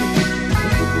sinned.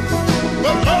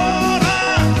 But Lord, I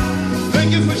thank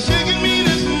you for shaking me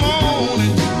this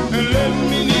morning and letting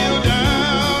me kneel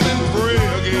down and pray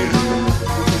again.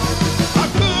 I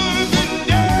could have been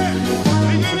dead,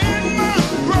 sleeping in my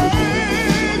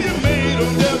grave. You made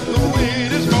them just the way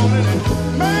this morning and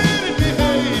made it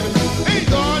behave. Hey,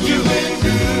 God, you've been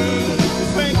good.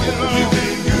 Thank you, Lord. You've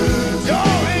been good.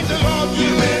 Y'all ain't the Lord.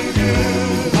 You've been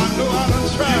good. I know I done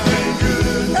tried. You've been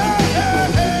good. Hey, hey,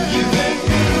 hey. You've been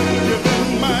good. You've been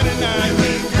mighty nice. You've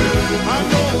been good. I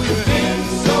know you've been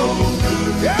so good.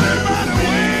 Everybody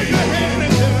wave your hand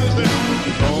and tell us that,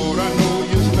 Lord, I know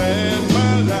you spared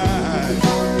my life.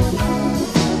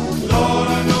 Lord,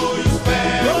 I know you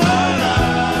spared my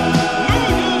life. Know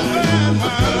you spared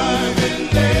my life. Been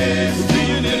dead,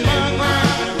 being in my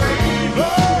grave.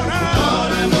 Lord,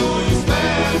 I know you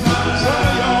spared my life. Some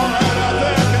of y'all right out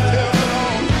there can tell me,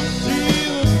 Lord,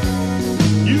 Jesus,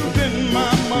 you've been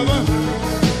my mother,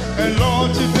 and Lord,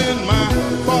 you've been my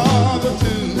father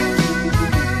too.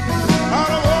 Out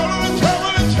of all of the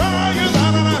trouble and trials I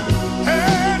done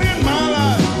had in my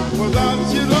life, without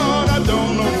you, Lord, I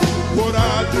don't know what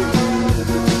I'd do.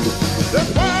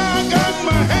 That's why I got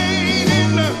my hand in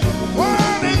the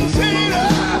wine and cedar.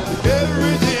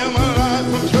 Every day of my life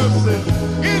I'm trusting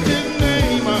in His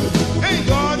name. Hey,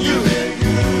 God, you've been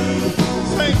good.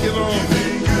 Thank you, Lord. You've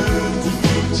been good to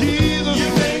me. Jesus,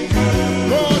 you've been good.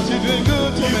 Lord, you've been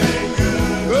good to me.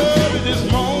 Early this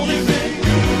morning,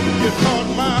 you caught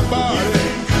my body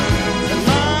and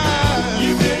mine.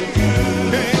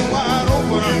 Came wide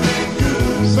open.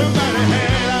 Somebody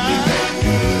had eyes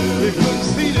they couldn't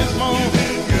see this morning.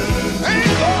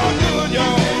 Ain't God good,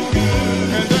 y'all?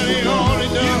 And that ain't all He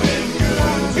done.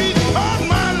 He caught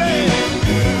my leg.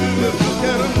 Just look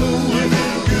at him moving.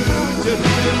 Just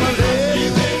look at my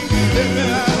legs. They've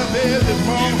been out of bed this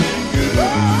morning.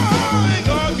 Oh, ain't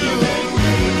God good?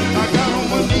 I got on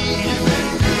my knees.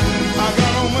 I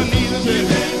got on my knees and said,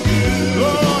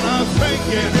 Lord, I thank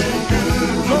you.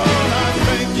 Lord, I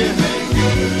thank you.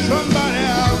 Somebody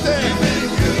out there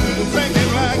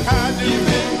thinking like I do.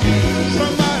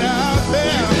 Somebody out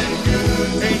there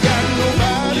ain't got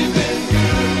nobody.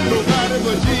 Nobody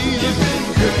but Jesus.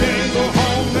 You can't go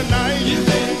home tonight. You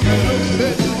look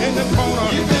sitting in the corner.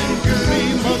 See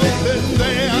mother sitting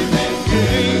there. You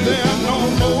ain't there no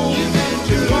more.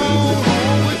 You're gone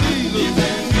home with Jesus.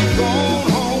 Gone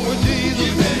home with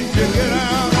Jesus. You get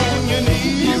out on your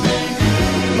knees.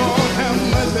 Lord have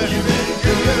mercy.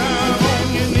 You get out on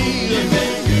your knees.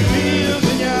 Tears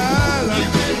in your eyes.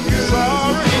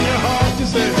 Sorrow in your heart. You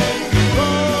say,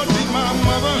 Lord, be my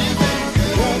mother.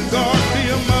 Won't God be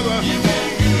a mother?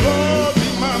 Lord, be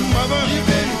my mother.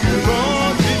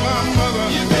 Lord, be my mother.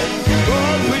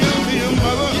 God will be a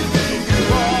mother.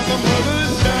 For the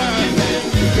mother's child.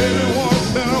 Every once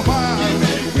in a while,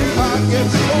 I get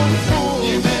so full.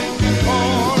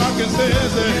 All I can say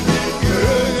is that,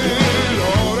 hey,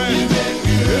 Lordy,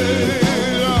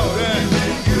 hey, Lordy,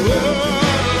 oh,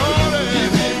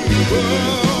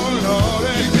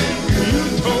 Lordy, you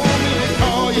told me to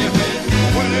call you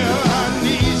whenever I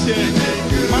need you.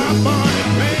 My body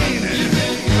pain,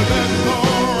 but that's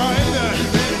all right.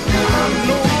 I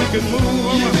know you can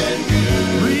move them.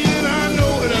 Reason I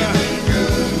know it,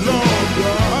 Lord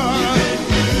God,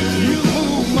 you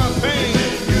moved my pain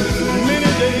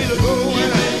many days ago,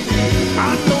 and I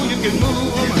know you can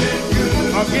move them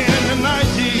again tonight,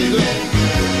 Jesus.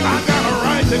 I got a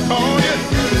right to call you,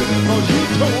 'cause you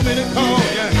told me to call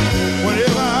you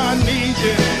whenever I need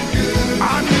you.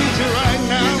 I need you right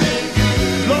now.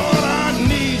 Lord, I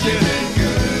need you.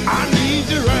 I need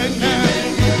you right now.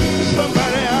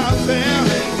 Somebody out there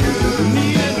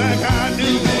need it like I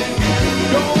do.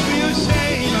 Don't be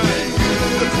ashamed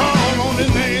to call on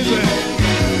His name.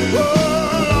 Oh,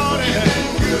 Lord,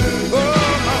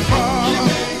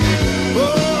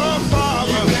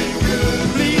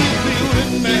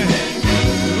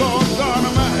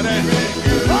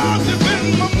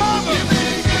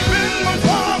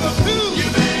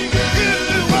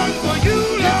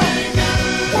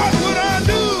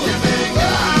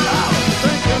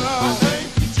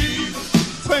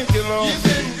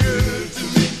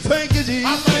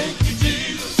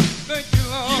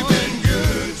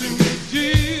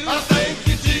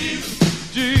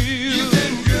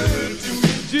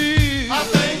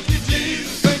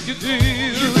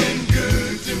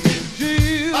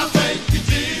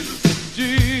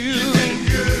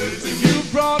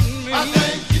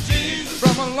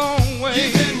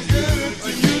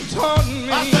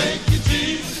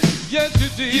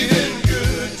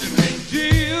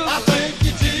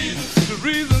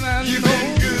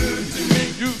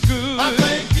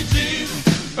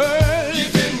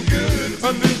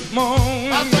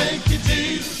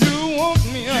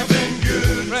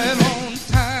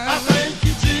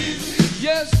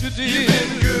 Yes, you did.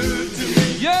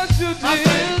 Yes, you did. I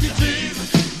thank you,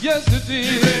 Jesus. Yes, you did.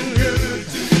 You've been good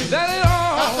to me. That it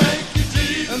all. I thank you,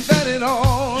 Jesus. And that it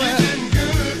all. You've been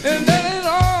good to and that it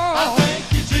all. I thank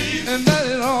you, Jesus. And that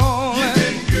it all. You've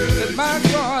been good. That my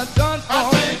God done for.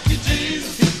 I thank you,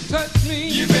 Jesus. He touched me.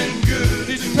 You've been good.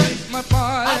 He touched my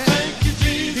body. I thank you,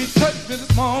 Jesus. He touched me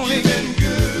this morning. You've been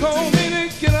good. Told me to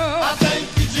get up. I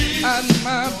thank you, Jesus. Out of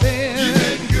my bed. You've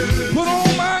been good. Put on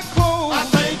my clothes. I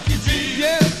thank you, Jesus.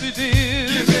 Yes, he did.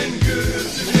 You've been good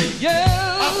to me.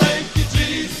 Yeah. I thank you,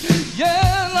 Jesus.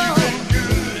 Yeah, Lord. You've been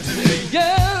good to me.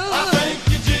 Yeah. I thank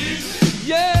you, Jesus.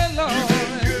 Yeah, Lord. You've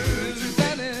been good to me.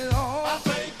 That is all. I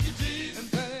thank you, Jesus. And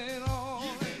that is all.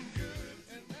 You've been good.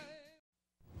 And that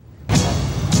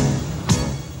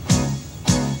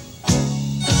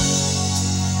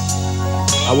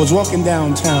is I was walking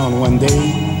downtown one day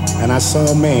and I saw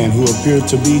a man who appeared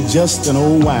to be just an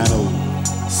old wino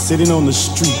sitting on the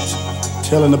street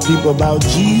telling the people about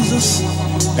Jesus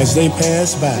as they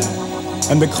passed by.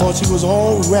 And because he was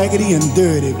all raggedy and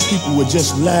dirty, people would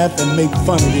just laugh and make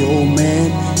fun of the old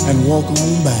man and walk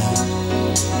on by.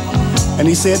 And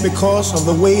he said, because of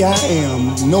the way I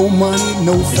am, no money,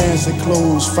 no fancy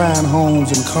clothes, fine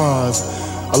homes and cars,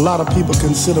 a lot of people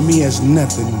consider me as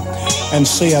nothing and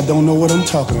say I don't know what I'm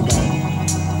talking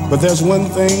about. But there's one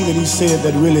thing that he said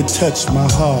that really touched my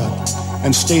heart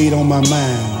and stayed on my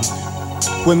mind.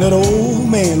 When that old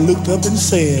man looked up and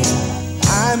said,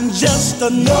 I'm just a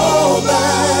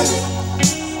nobody,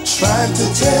 trying to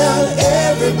tell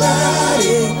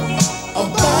everybody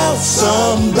about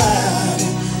somebody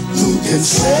who can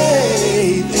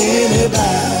save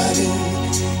anybody.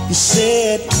 He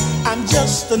said, I'm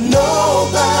just a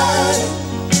nobody,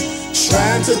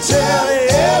 trying to tell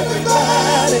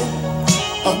everybody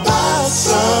about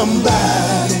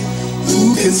somebody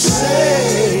who can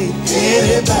save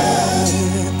anybody.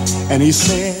 And he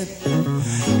said,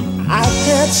 I've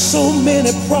had so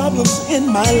many problems in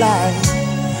my life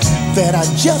that I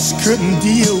just couldn't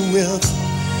deal with.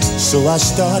 So I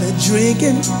started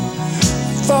drinking,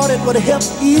 thought it would help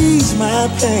ease my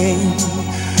pain.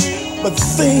 But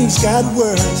things got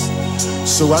worse.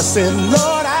 So I said,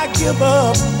 Lord, I give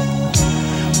up.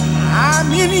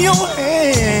 I'm in your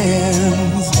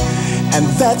hands. And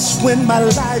that's when my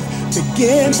life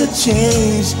began to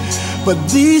change. But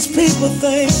these people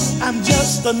think I'm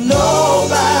just a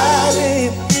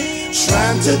nobody,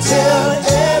 trying to tell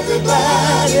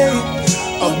everybody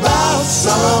about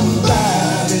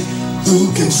somebody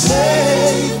who can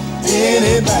save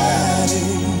anybody.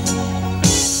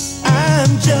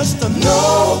 I'm just a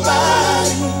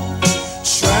nobody,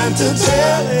 trying to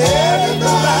tell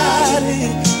everybody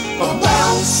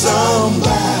about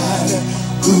somebody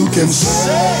who can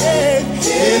save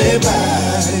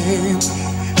anybody.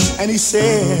 And he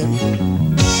said,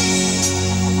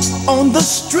 on the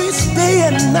streets day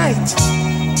and night,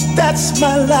 that's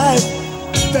my life,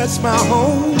 that's my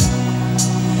home.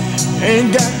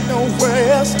 Ain't got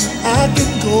nowhere else I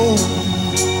can go.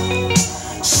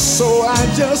 So I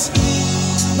just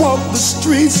walk the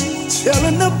streets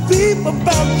telling the people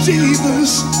about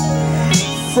Jesus,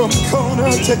 from corner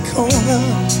to corner,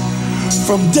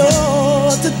 from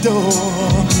door to door.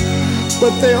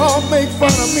 But they all make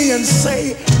fun of me and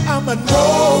say I'm a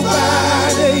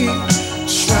nobody,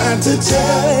 trying to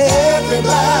tell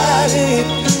everybody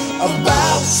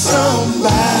about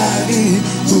somebody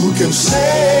who can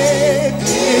save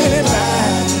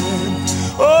anybody.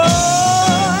 Oh,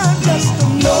 I'm just a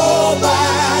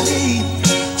nobody,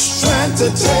 trying to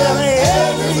tell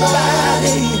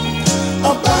everybody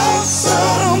about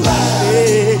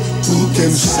somebody who can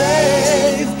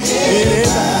save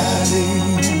anybody.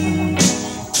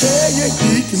 Tell you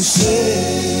he can save.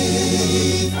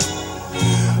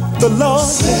 The Lord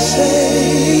can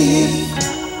save.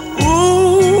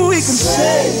 Ooh, he can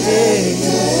save.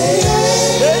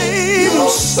 Save your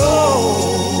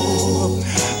soul.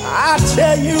 I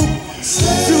tell you,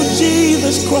 through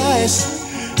Jesus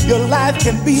Christ, your life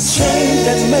can be changed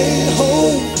and made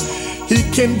whole. He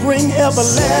can bring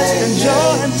everlasting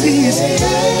joy and peace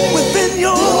within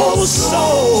your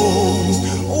soul.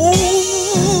 Ooh.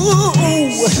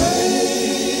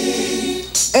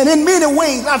 And in many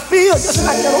ways, I feel just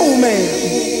like that old man,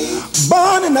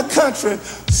 born in the country,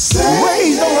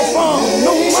 raised on a farm,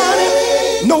 no money,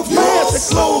 no fancy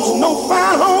clothes, no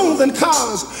fine homes and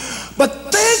cars. But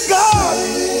thank God,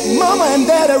 Mama and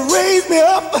Daddy raised me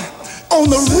up on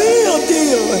the real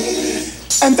deal,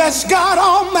 and that's God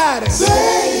Almighty.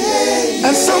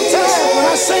 And sometimes when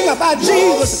I sing about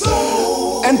Jesus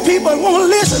and people won't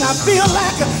listen, I feel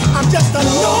like I'm just a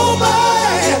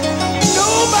nobody,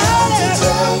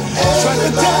 trying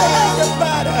to tell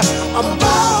everybody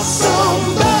about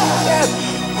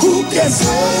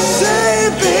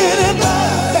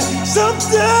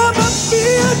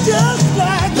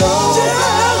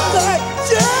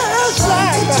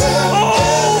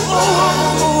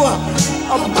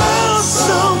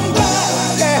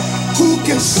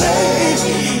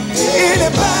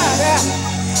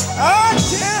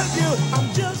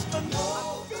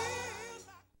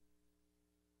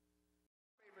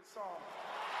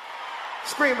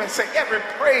scream and say, every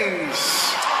praise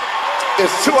is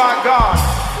to our God.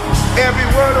 Every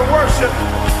word of worship.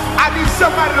 I need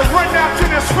somebody to run down to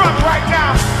this front right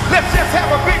now. Let's just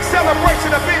have a big celebration,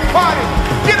 a big party.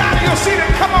 Get out of your seat and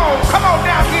come on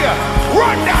down here.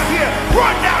 Run down here,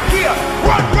 run down here.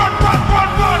 Run, run, run, run,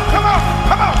 run. Come on,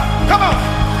 come on, come on.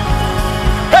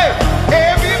 Hey,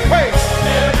 every praise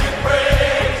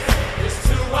is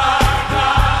to our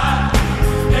God.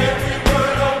 Every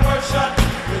word of worship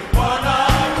with one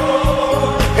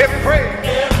accord. Every praise,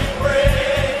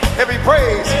 every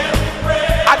praise.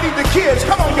 I need the kids.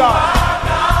 Come on, y'all.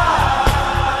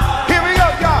 Here we go,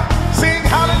 y'all. Sing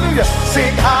hallelujah.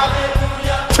 Sing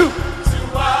hallelujah. To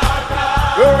our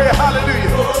God. Glory, hallelujah.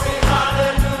 Glory,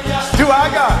 hallelujah. To our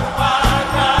God.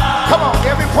 Come on,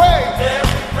 every praise.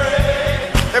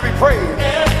 Every praise.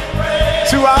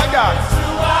 To our God.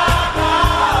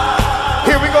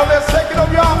 Here we go. Let's take it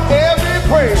over, y'all. Every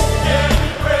praise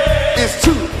is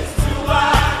to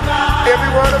our God. Every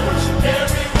word of worship.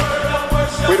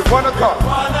 With one accord.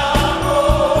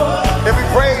 Every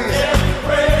praise,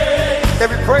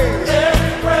 every praise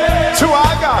to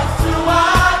our God.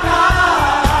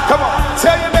 Come on,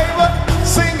 tell your neighbor,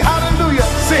 sing hallelujah,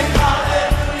 sing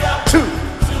to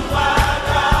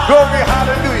glory,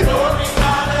 hallelujah.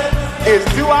 Is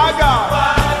to our God.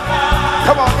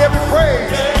 Come on, every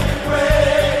praise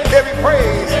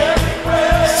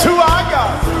to our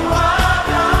God.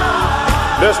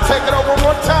 Let's take it over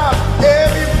one time.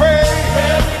 Every praise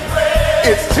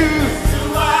is to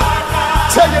our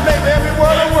God. Tell your neighbor, every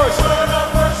word of worship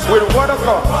with one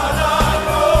accord.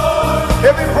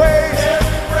 Every praise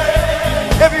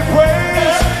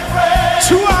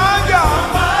to our God.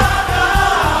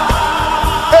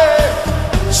 Hey,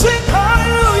 sing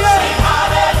hallelujah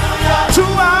to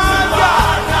our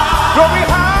God. Glory,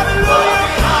 hallelujah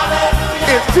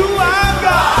is to our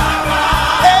God.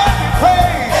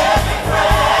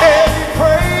 Every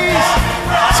praise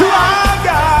to our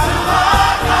God.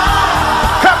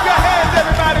 Clap your hands,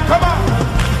 everybody. Come on.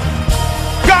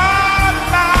 God,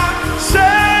 my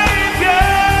Savior.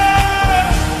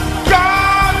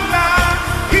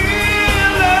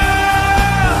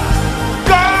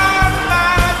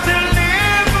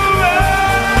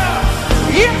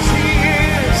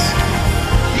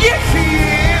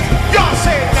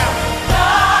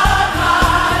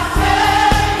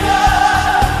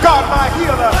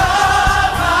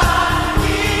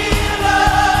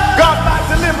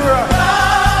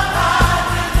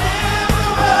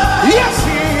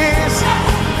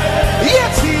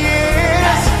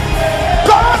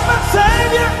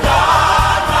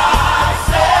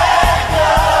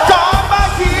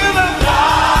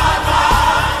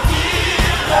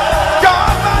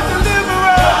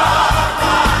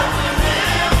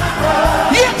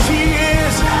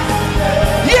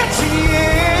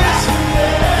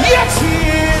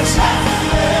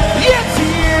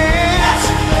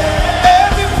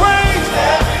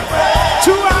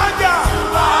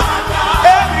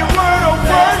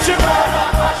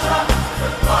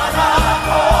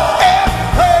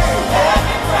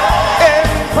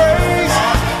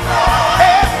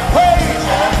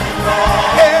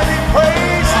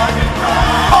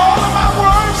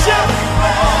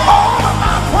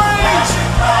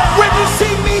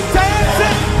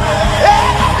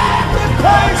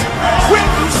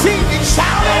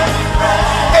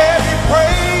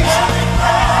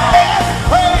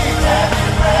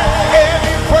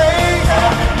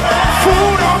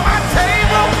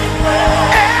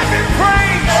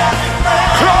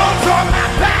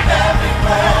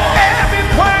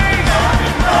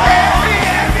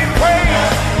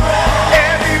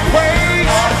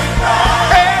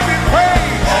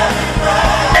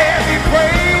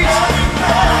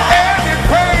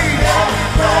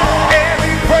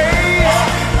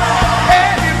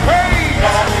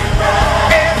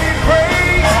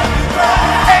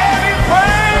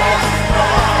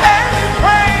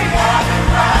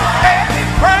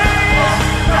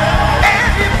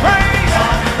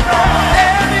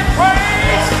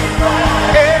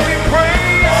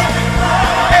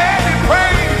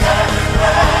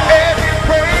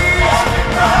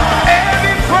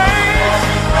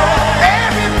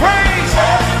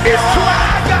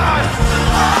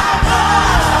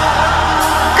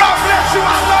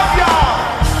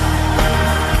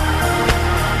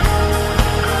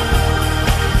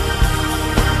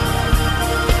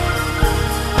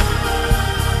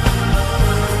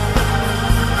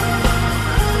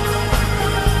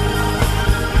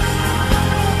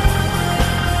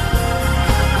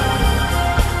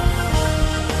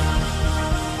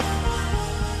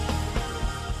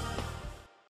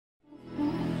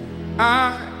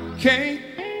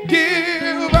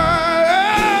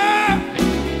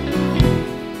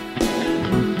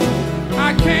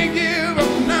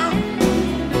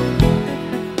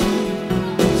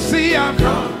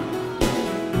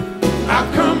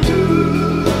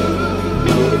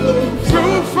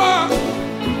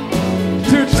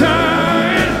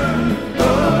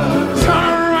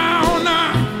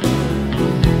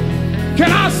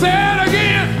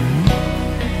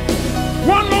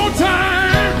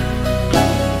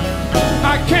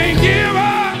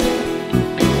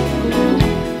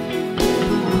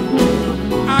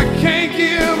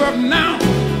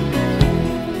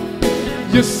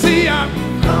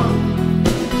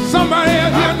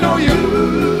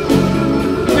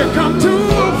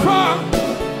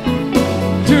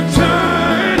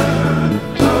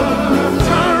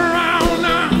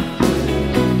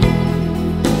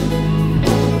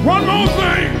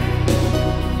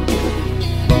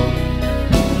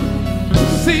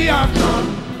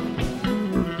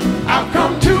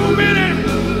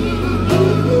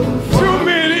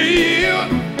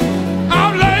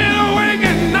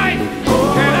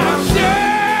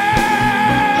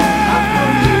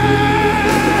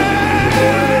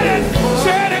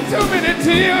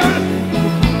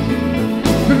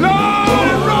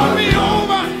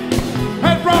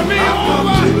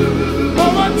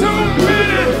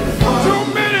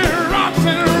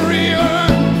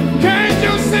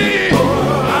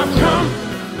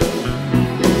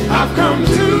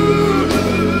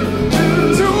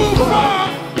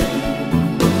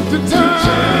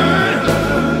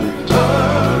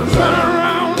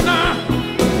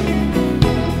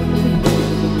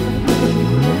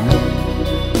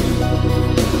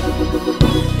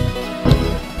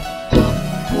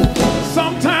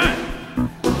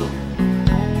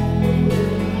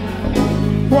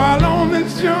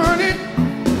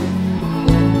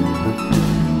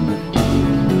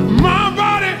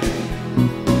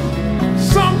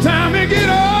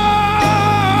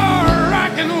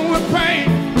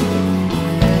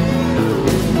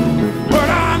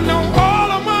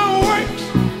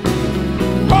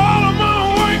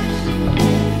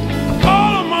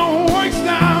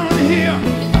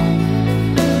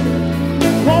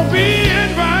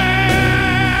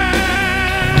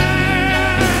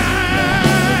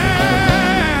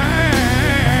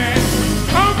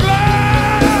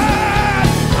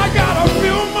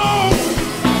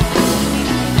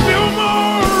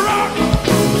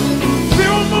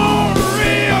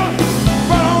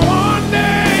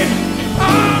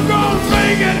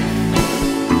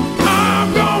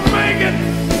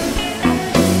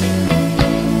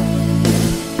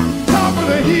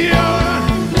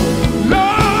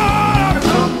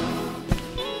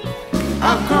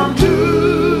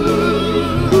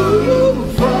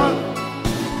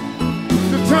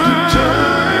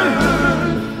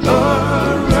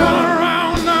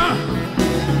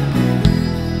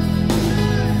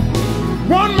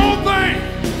 One more thing.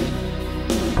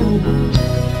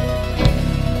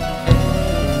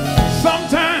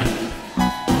 Sometimes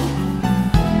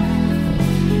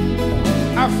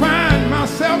I find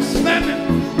myself standing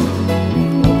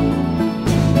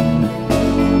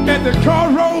at the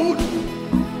crossroad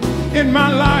in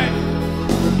my life,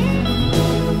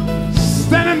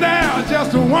 standing there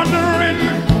just wondering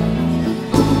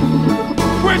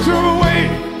which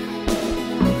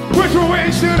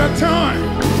way should I turn?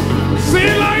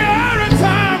 Seems like every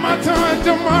time I turn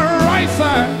to my right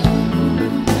side,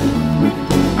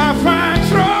 I find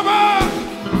trouble,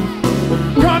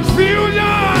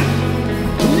 confusion,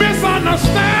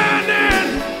 misunderstanding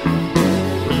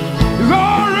is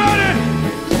already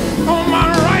on my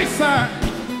right side.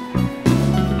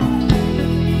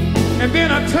 And then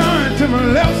I turn to my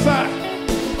left side,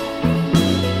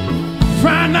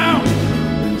 find out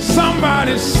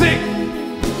somebody's sick,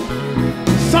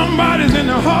 somebody's in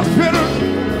the hospital,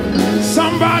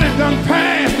 somebody done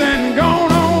passed and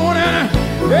gone on, and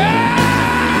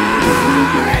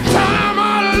every time I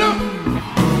look,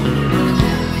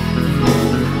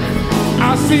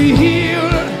 I see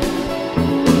healed,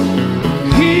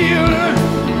 healed,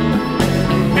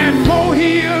 and more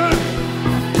healed,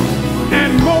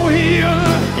 and more healed,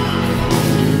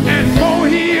 and more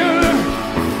healed,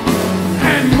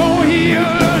 and more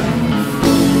healed,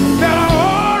 that are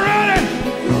already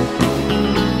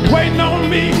waiting on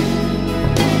me.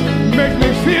 Make me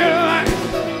feel like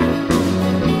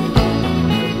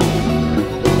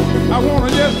I want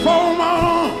to just fold my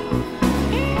arms,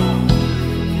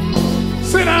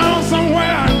 sit down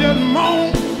somewhere and just moan.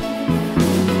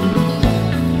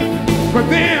 But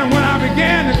then when I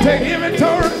began to take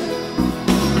inventory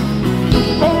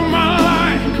over my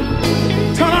life,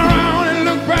 turn around and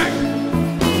look back,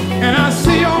 and I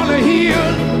see all the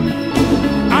hills,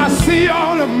 I see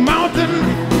all the mountains,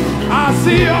 I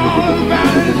see all the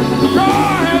valleys.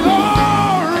 God has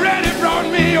already brought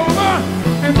me over,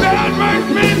 and that makes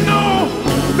me know,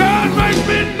 that makes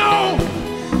me know,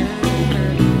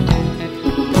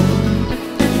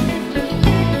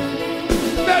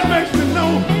 that makes me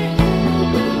know.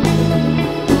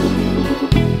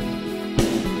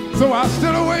 So I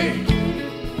stood away,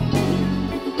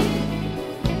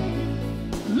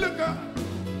 look up,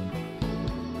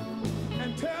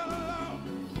 and tell the Lord.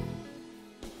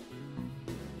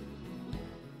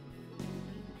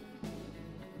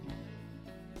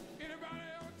 Anybody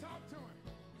ever talk to him?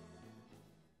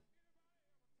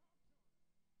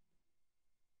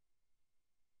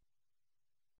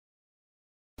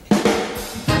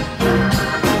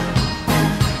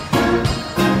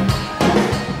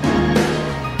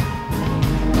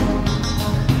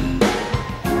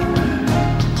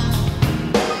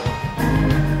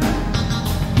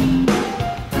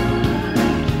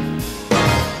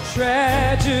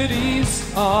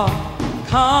 Tragedies are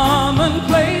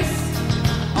commonplace,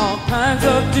 all kinds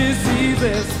of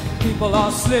diseases, people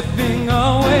are slipping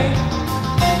away.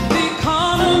 The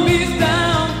economy's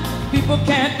down, people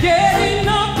can't get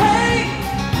enough pay.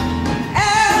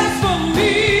 As for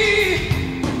me,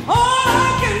 all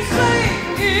I can say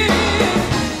is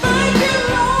thank you,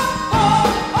 Lord, for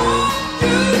all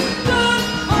you've done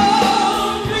for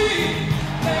me.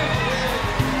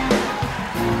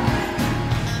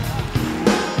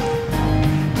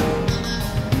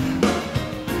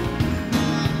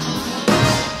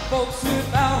 Folks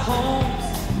without homes,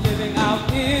 living out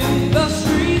in the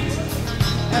streets,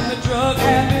 and the drug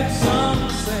habits, some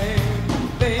say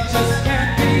they just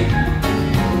can't be.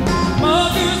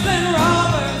 Muggers and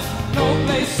robbers, no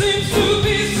place seems to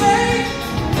be safe,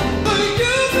 but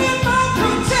you've been my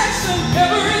protection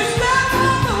every step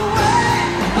of the way.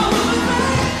 I wanna say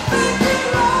thank you,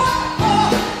 Lord, for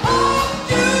all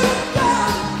you've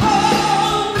done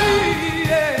for me.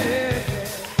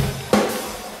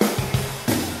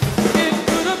 It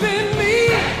could have been me,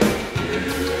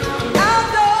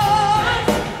 outdoors,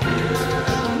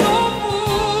 no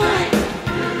food,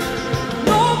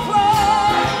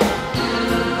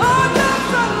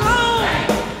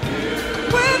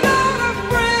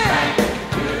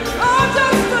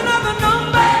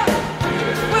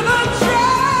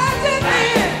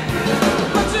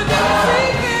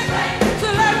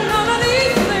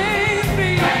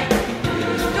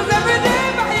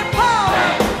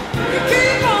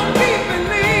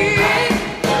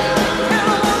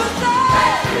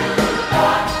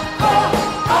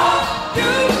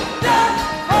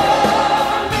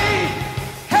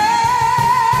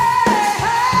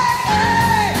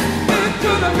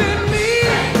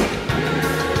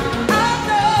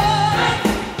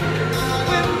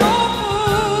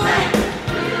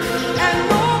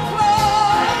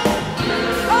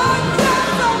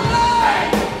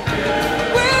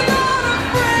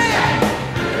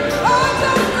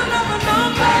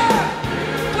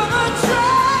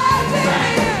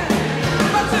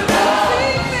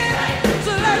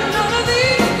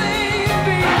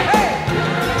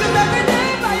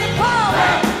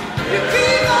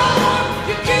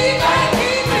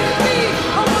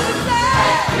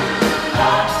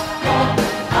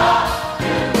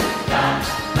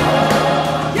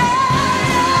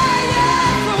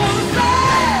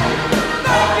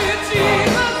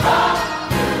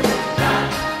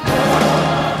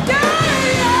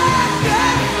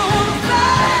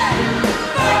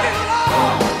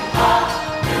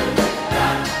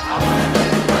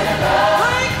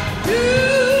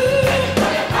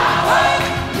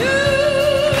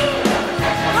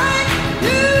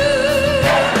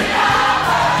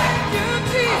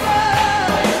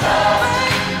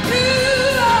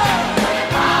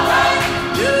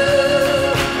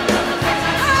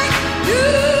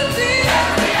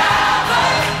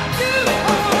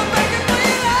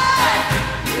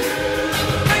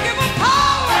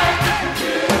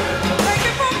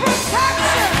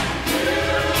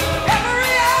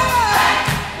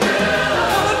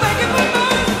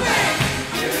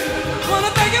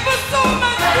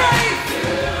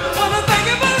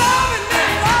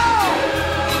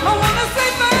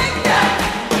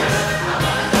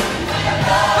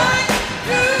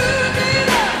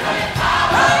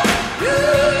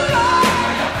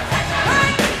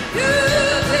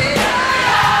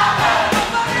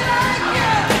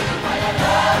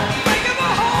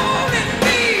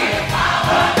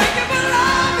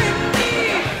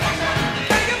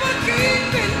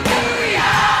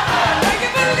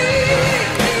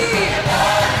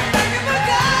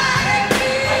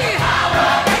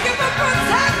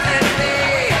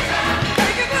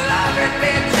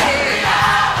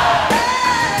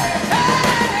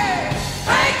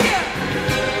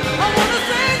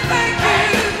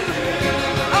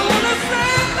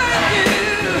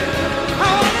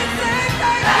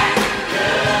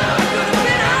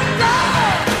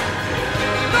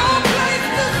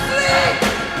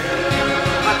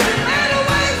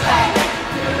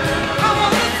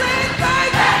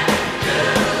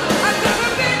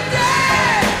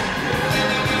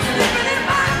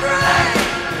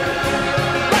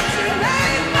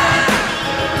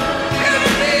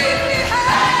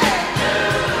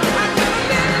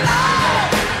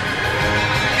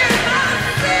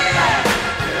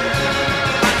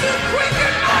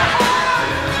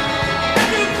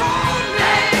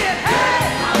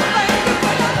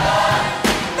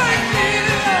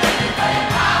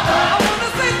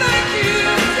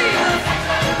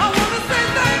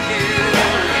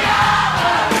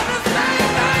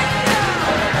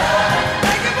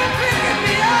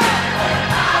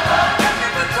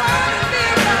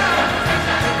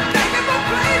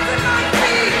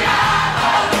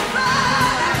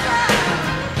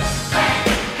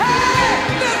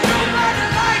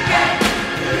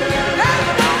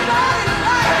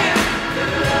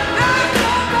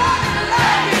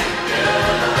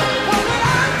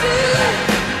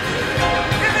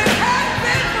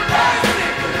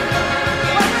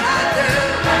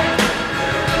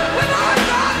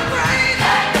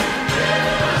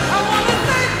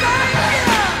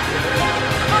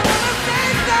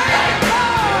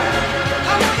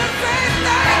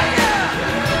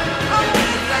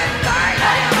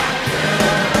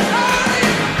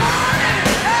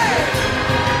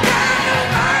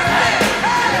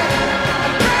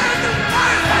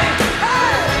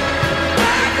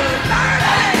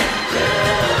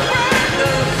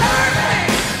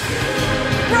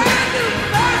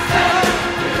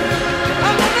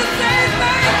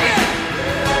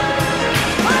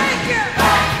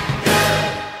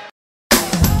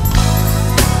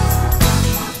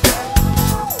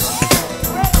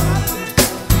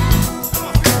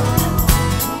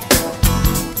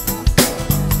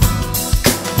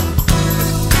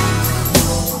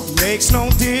 makes no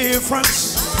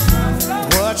difference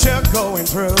what you're going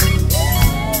through.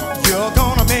 You're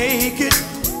gonna make it.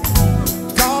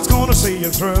 God's gonna see you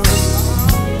through.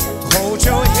 Hold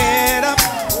your head up,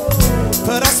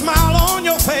 put a smile on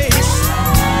your face.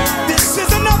 This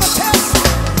is another test.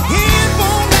 It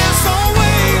won't last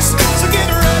always. So get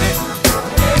ready.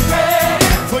 Get ready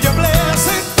for your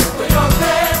blessing. for your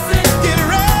blessing. Get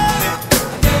ready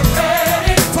Get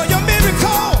ready for your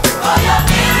miracle. for your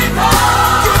miracle.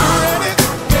 Get ready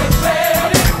Get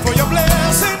ready for your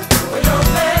blessing. for your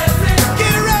blessing.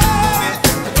 Get ready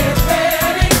Get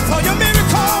ready for your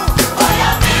miracle. for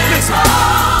your miracle.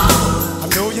 I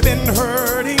know you've been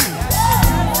hurting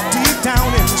deep down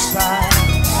inside.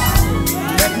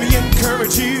 Let me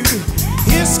encourage you.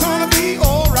 It's gonna be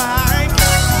alright.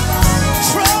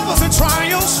 Troubles and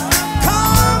trials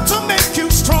come to make you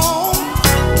strong.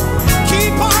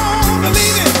 Keep on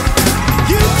believing.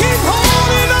 You keep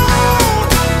holding on.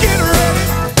 Get ready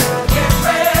Get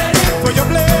ready for your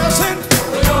blessing.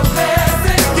 for your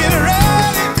blessing. Get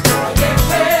ready Get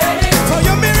ready for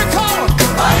your miracle.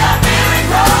 for your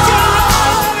miracle. Get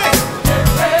ready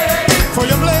for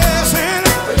your blessing.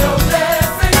 For your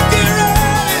blessing. Get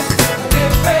ready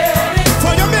Get ready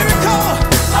for your miracle.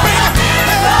 for your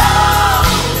miracle.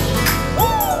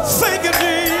 Thank you,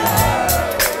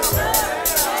 Jesus.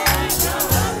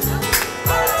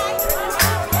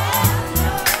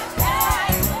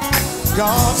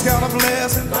 God's got a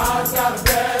blessing. God's got a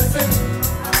blessing.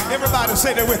 Everybody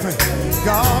say that with me.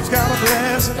 God's got a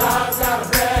blessing. God's got a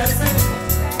blessing.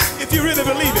 If you really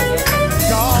believe it,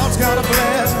 God's got a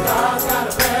blessing. God's got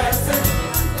a blessing.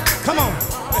 Come on.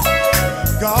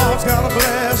 God's got a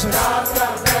blessing. God's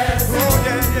got a blessing. Oh,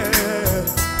 yeah,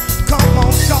 yeah. Come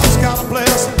on. God's got a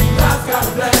blessing. God's got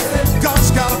a blessing.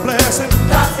 God's got a blessing.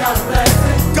 God's got a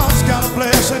blessing. God's got a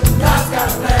blessing. God's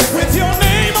got a blessing. With your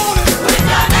name on it. With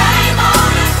your name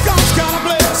on it. God's got a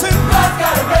blessing. God's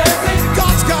got a blessing.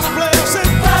 God's got a blessing.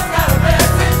 God's got a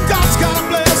blessing. God's got a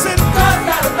blessing. God's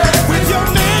got a blessing. With your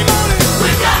name on it.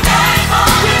 With your name on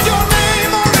it. With your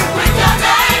name on it. With your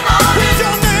name on it. With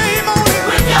your name on it.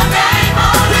 With your name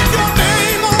on it. With your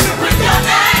name on it. With your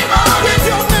name on it. With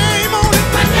your name on it.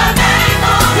 With your name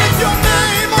on it. With your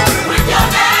name on it. With your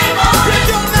name on it. With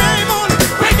your name on it.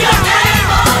 With your name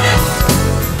on it.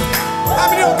 How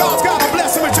many know God's got a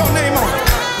blessing with your name on it?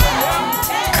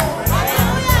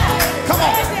 Come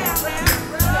on.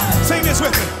 Sing this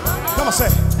with me. Come on, say.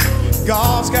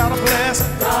 God's got a blessing.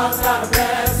 God's got a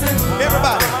blessing.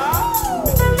 Everybody.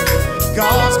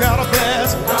 God's got a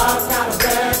blessing. God's got a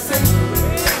blessing.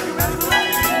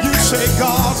 You say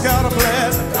God's got a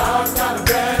blessing. God's got a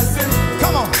blessing.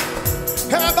 Come on.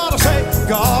 Everybody say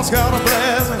God's got a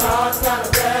blessing. God's got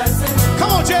a blessing.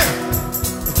 Come on, Jay.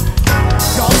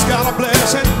 God's got a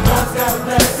blessing. God's got a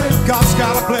blessing. God's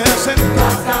got a blessing.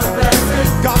 God's got a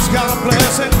blessing. God's got a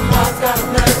blessing. God's got a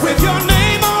blessing. With your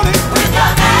name on it. With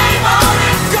your name on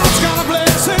it. God's got a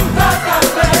blessing. God's got a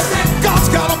blessing. God's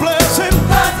got a blessing.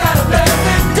 God's got a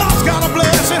blessing. God's got a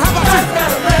blessing. How about God's you?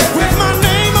 got a blessing. With my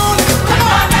name on it. With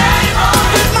my name on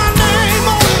it. With my name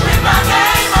on it. With my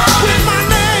name on it. With my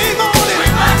name on it.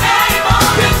 With my name on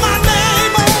it. With my name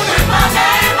on it.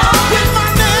 With my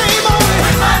name on it. With my name on it.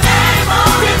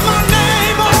 With my name on it. With my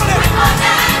name on it. With my name on it.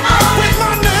 With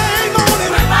my name on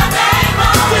it. With my name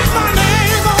on it. With my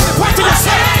name on it. What do you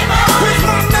say? With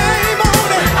my name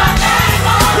on it. With my name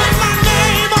on it. With my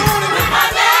name on it. With my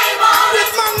name on it.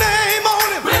 With my name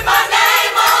on it. With my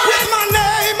name on it. With my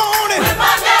name on it.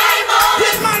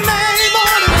 With my name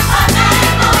on it. With my name on it. With my name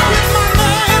on it. With my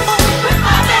name on it. With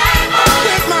my name on it.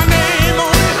 With my name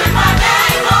on it. With my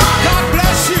name on it. God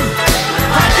bless you.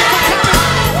 Thank you for coming.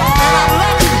 And I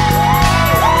love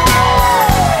you.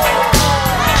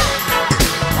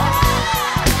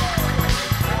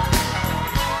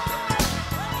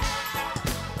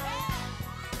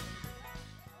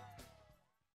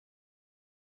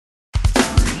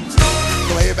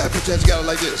 Come on, everybody put your hands together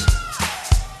like this.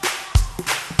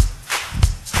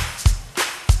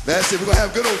 That's it, we're gonna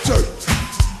have a good old church.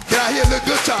 Can I hear a little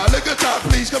guitar,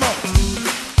 please, come on.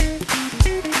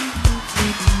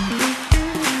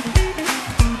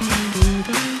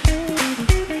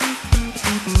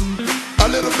 A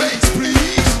little bass,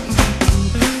 please.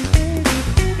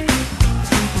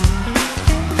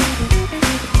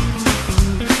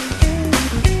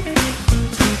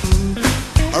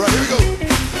 All right, here we go.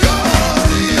 God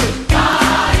is.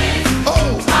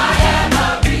 Oh.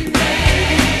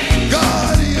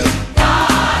 God is.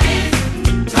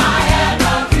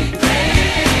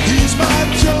 He's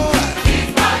my joy.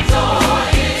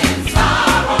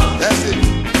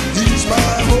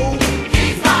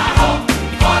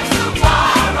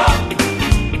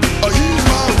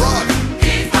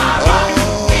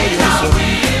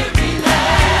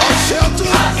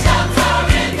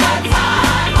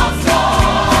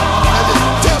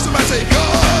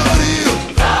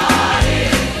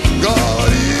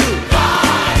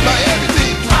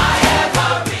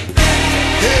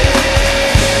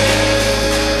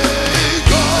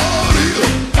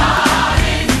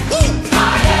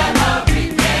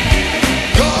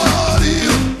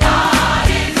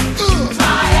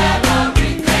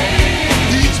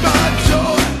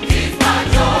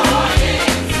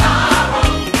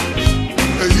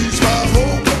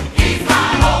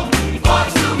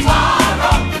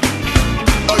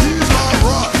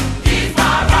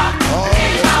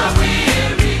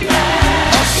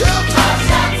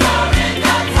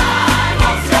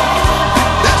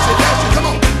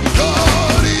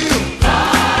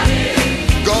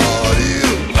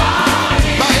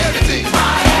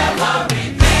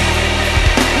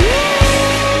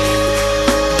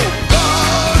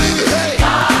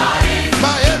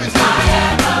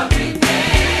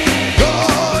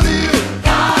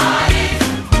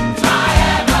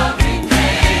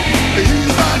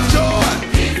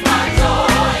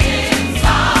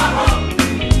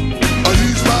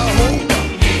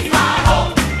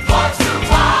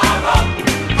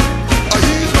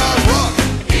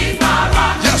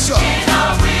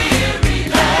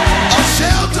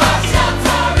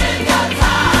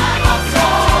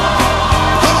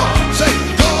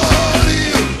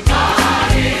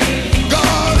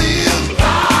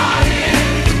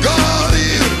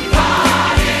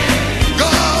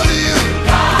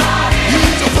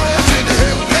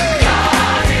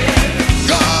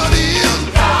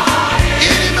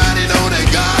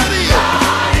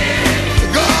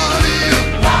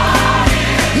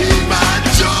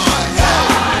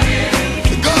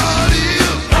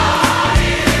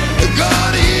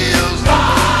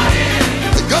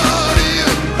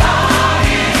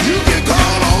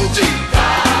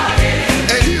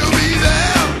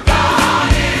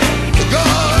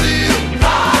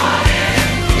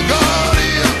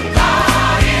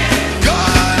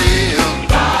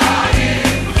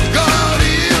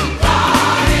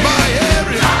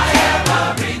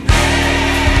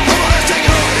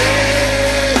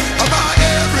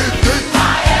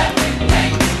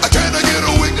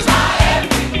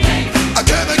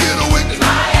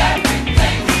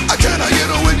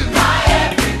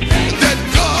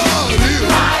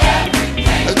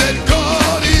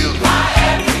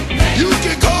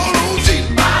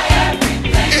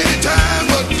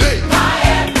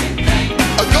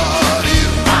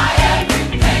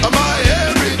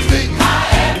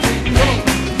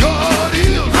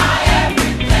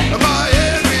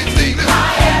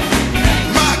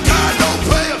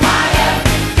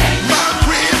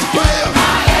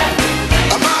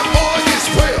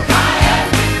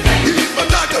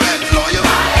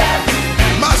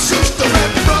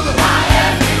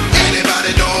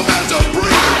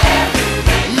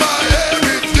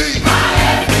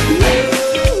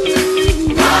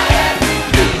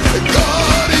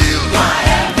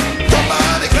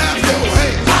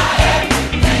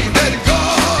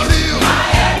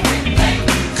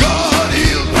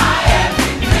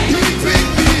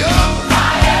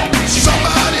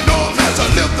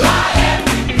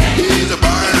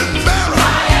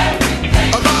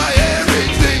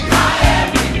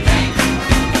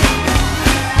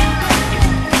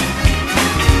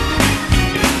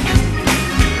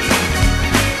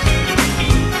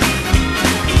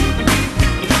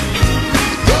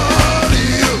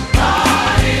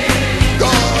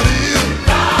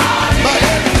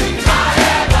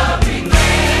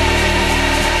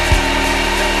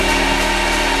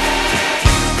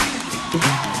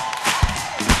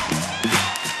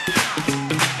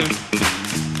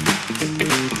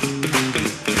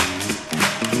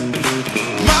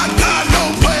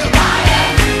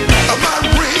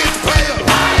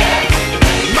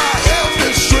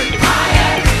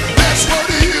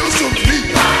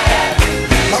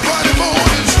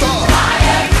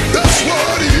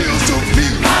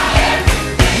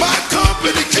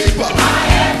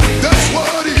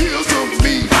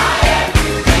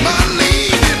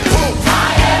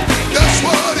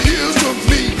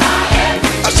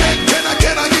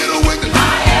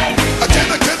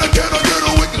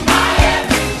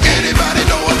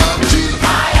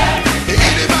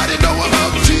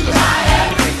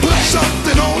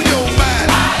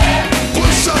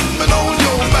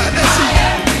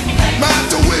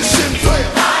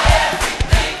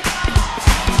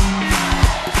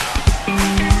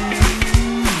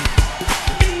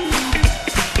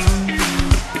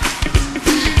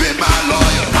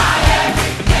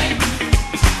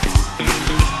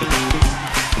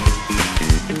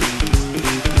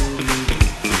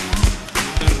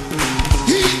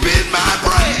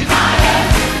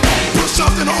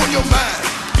 your mind.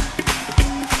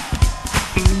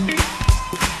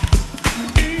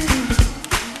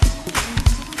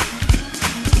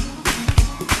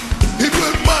 He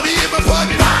put money in my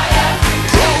pocket,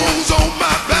 clothes on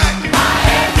my back,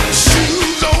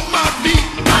 shoes on my feet.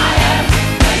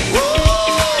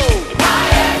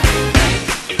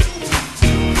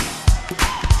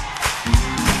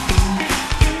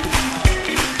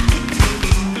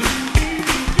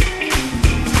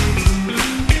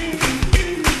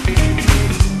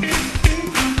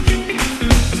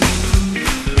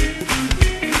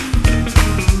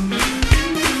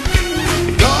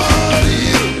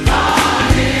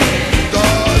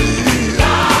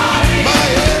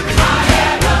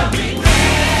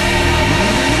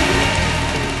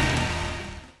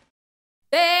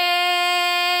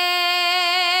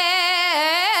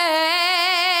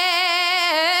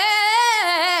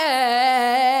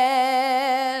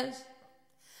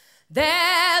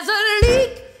 There's a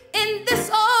leak in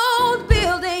this old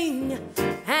building,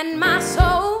 and my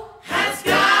soul has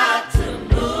got to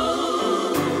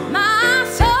move. My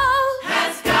soul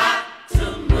has got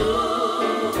to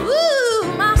move.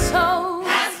 Ooh, my soul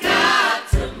has got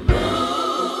to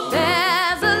move.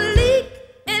 There's a leak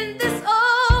in this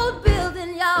old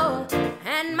building, y'all,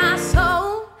 and my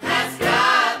soul has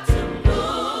got to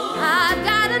move. I've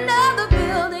got another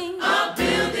building, a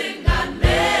building I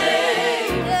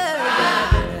made. Yeah.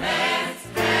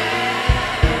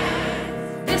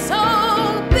 This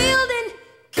old building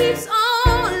keeps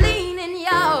on leaning,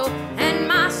 y'all, and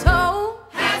my soul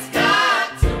has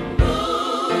got to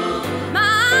move.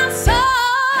 My soul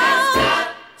has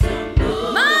got to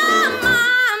move.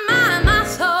 My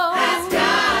soul has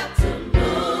got to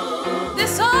move.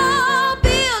 This old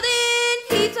building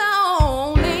keeps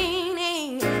on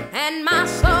leaning, and my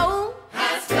soul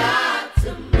has got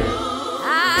to move.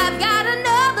 I've got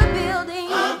another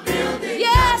building, a building.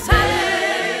 Yes, I do.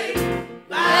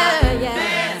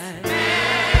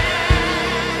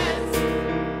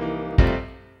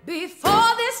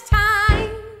 Before this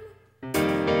time,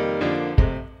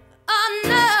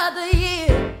 another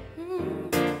year,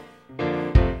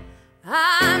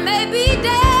 I may be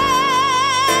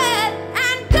dead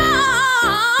and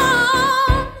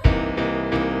gone,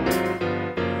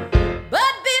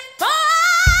 but before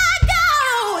I go,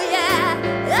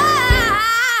 I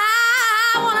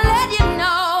wanna let you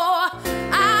know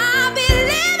I'll be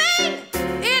living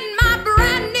in my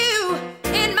brand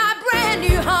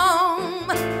new home.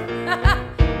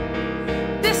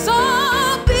 This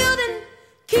old building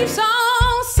keeps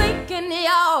on sinking,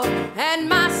 y'all, and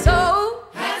my soul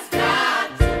has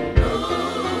got to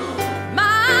move.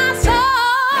 My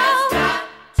soul has got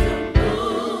to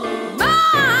move.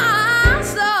 My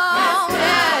soul,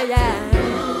 yeah.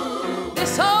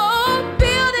 This old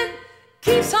building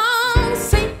keeps on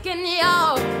sinking,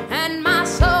 y'all, and my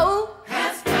soul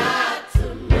has got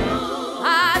to move.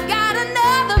 I've got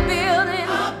another building,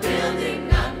 a building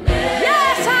I made.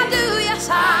 Yes, I do. Yes,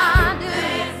 I do.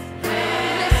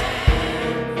 Listen.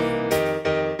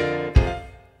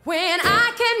 When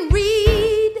I can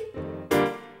read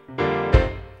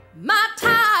my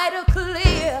title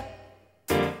clear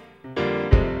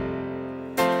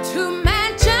to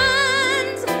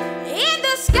mansions in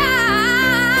the sky,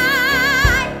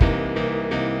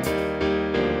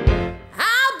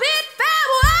 I'll bid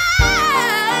farewell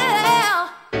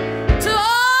to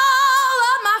all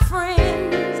of my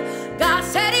friends. God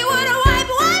said He would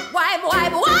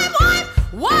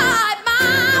wipe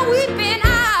my weeping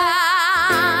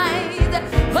eyes.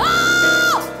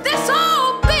 Oh, this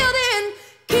old building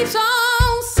keeps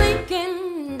on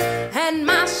sinking, and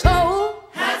my soul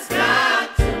has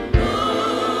got to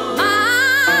move.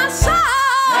 My soul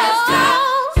has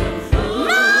got to move.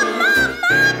 My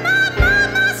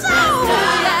soul,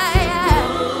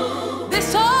 yeah.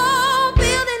 This old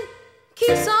building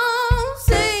keeps on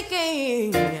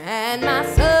sinking, and my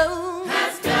soul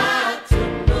has got to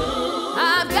move.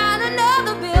 I've got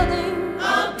another building,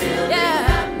 a building I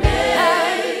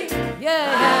made.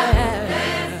 Yeah.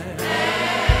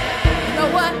 You know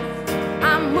what?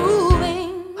 I'm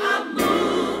moving home.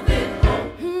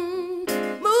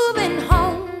 Moving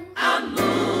home. I'm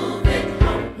moving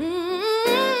home.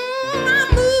 I'm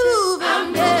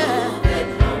moving, yeah.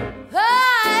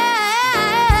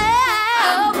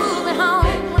 Oh, moving home.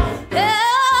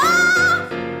 Yeah,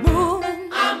 moving.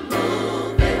 I'm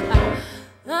moving home.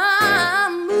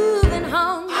 I'm moving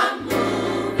home. I'm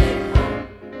moving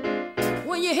home.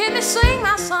 When you hear me sing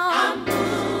my song, I'm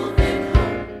moving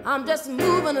home. I'm just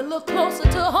moving a little closer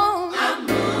to home. I'm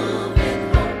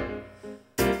moving home.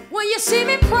 When you see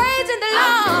me praising the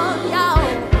Lord, y'all,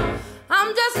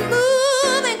 I'm just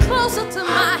moving closer to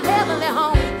my heavenly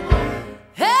home.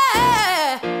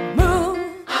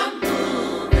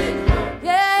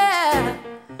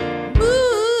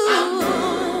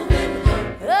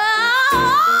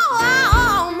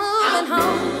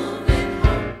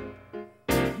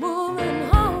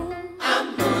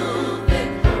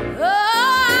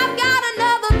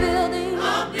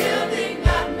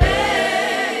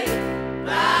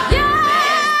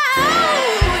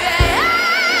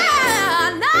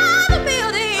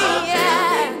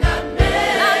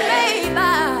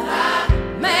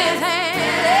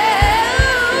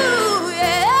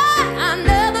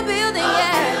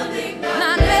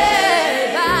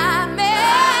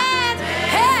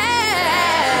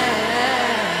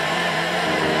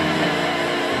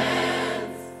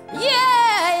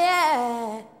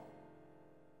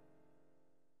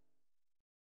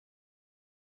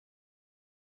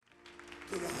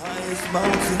 highest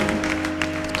mountain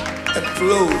and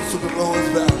flows to the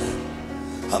lowest valley.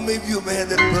 How many of you have had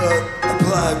that blood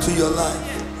applied to your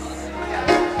life?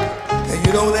 And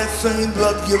you know that same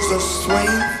blood gives us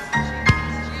strength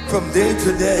from day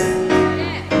to day.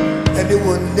 And it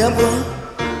will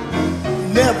never,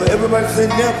 never, everybody say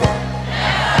never,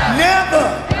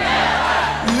 never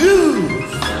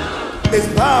lose its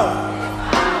power.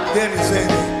 Then he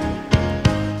said it.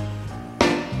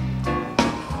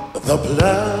 The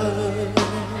blood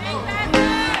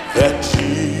that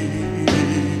Jesus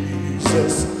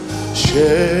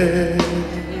shed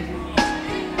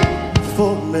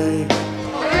for me,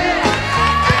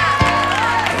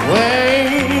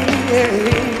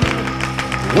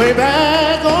 way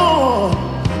back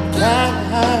on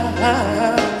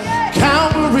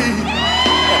Calvary.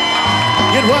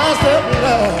 It was the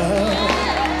blood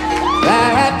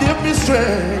that gave me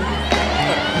strength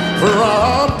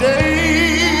from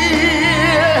day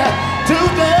to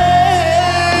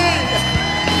day.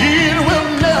 It will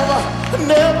never,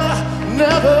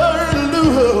 never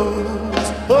lose.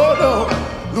 Oh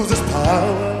no, lose its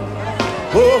power.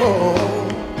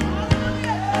 Oh,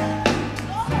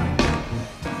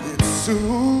 it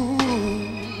soothes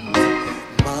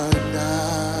my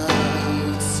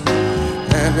nights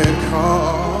and it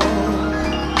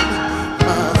calms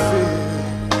my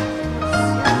fears.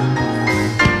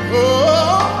 Oh,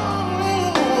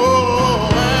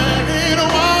 and it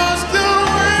washed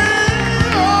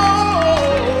away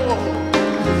all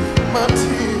my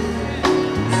tears.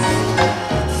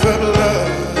 The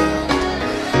blood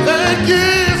that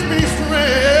gives me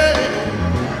strength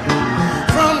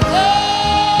from day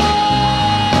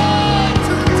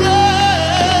to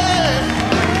day.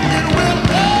 It will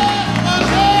never,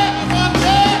 never,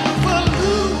 never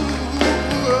lose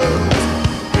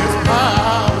its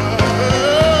power.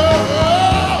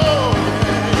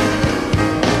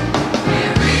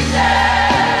 It reaches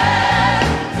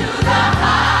to the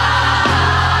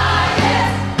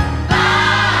highest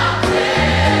mountain.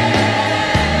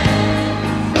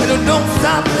 And it don't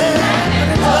stop there.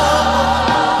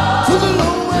 To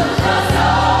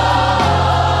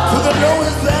the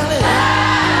lowest valley.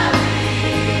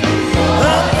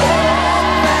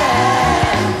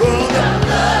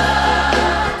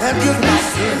 And gives me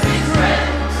strength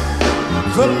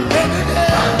from day to day.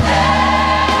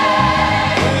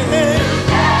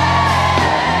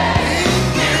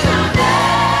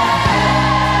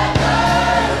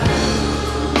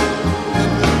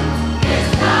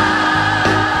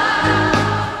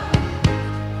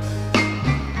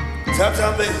 Tap,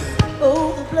 tap, baby.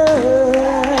 Oh, the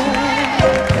blood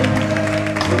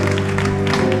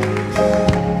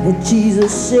that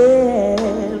Jesus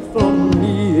shed for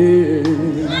me,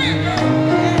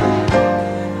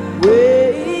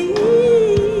 way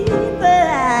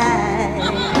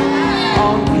back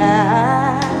on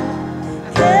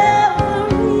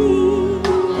Calvary.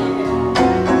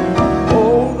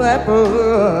 Oh, that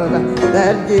blood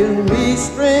that gives me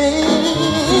strength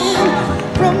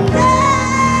from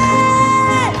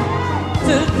day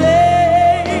to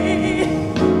day.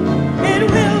 It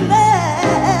will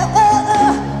never,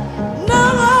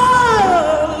 never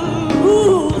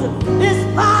lose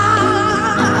its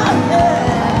power.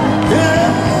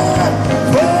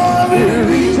 For It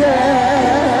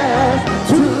reaches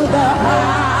to the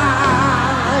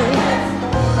highest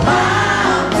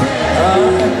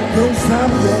mountain. don't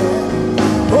stop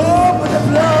there. Oh, but the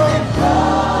blood.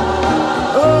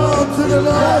 Oh, to the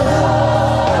Lord.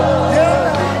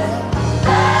 Yeah.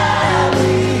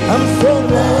 I'm so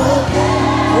glad.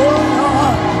 Oh,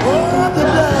 Lord. Oh, the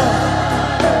blood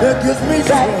that gives me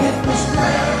strength.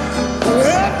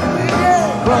 Every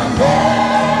day. From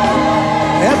there,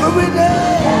 Every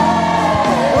day.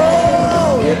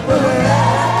 Oh, it will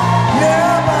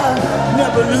never,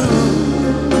 never lose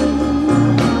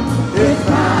its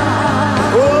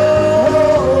power.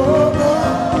 Oh,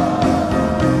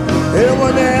 it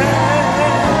will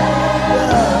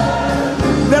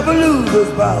never lose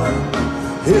its power.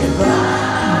 Its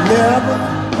power. Never.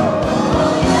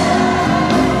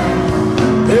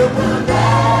 It will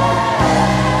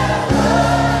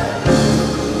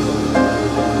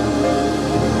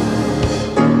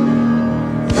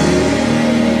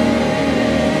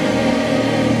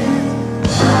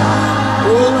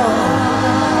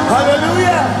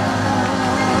Hallelujah.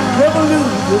 Never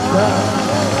lose its power.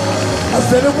 I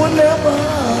said it will never.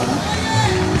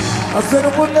 I said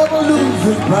it will never lose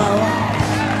its power.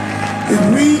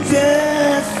 It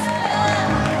reaches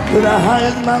to the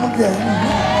highest mountain.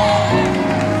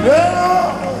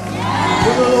 Yeah. To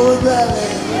the lowest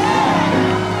valley.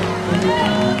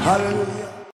 Hallelujah.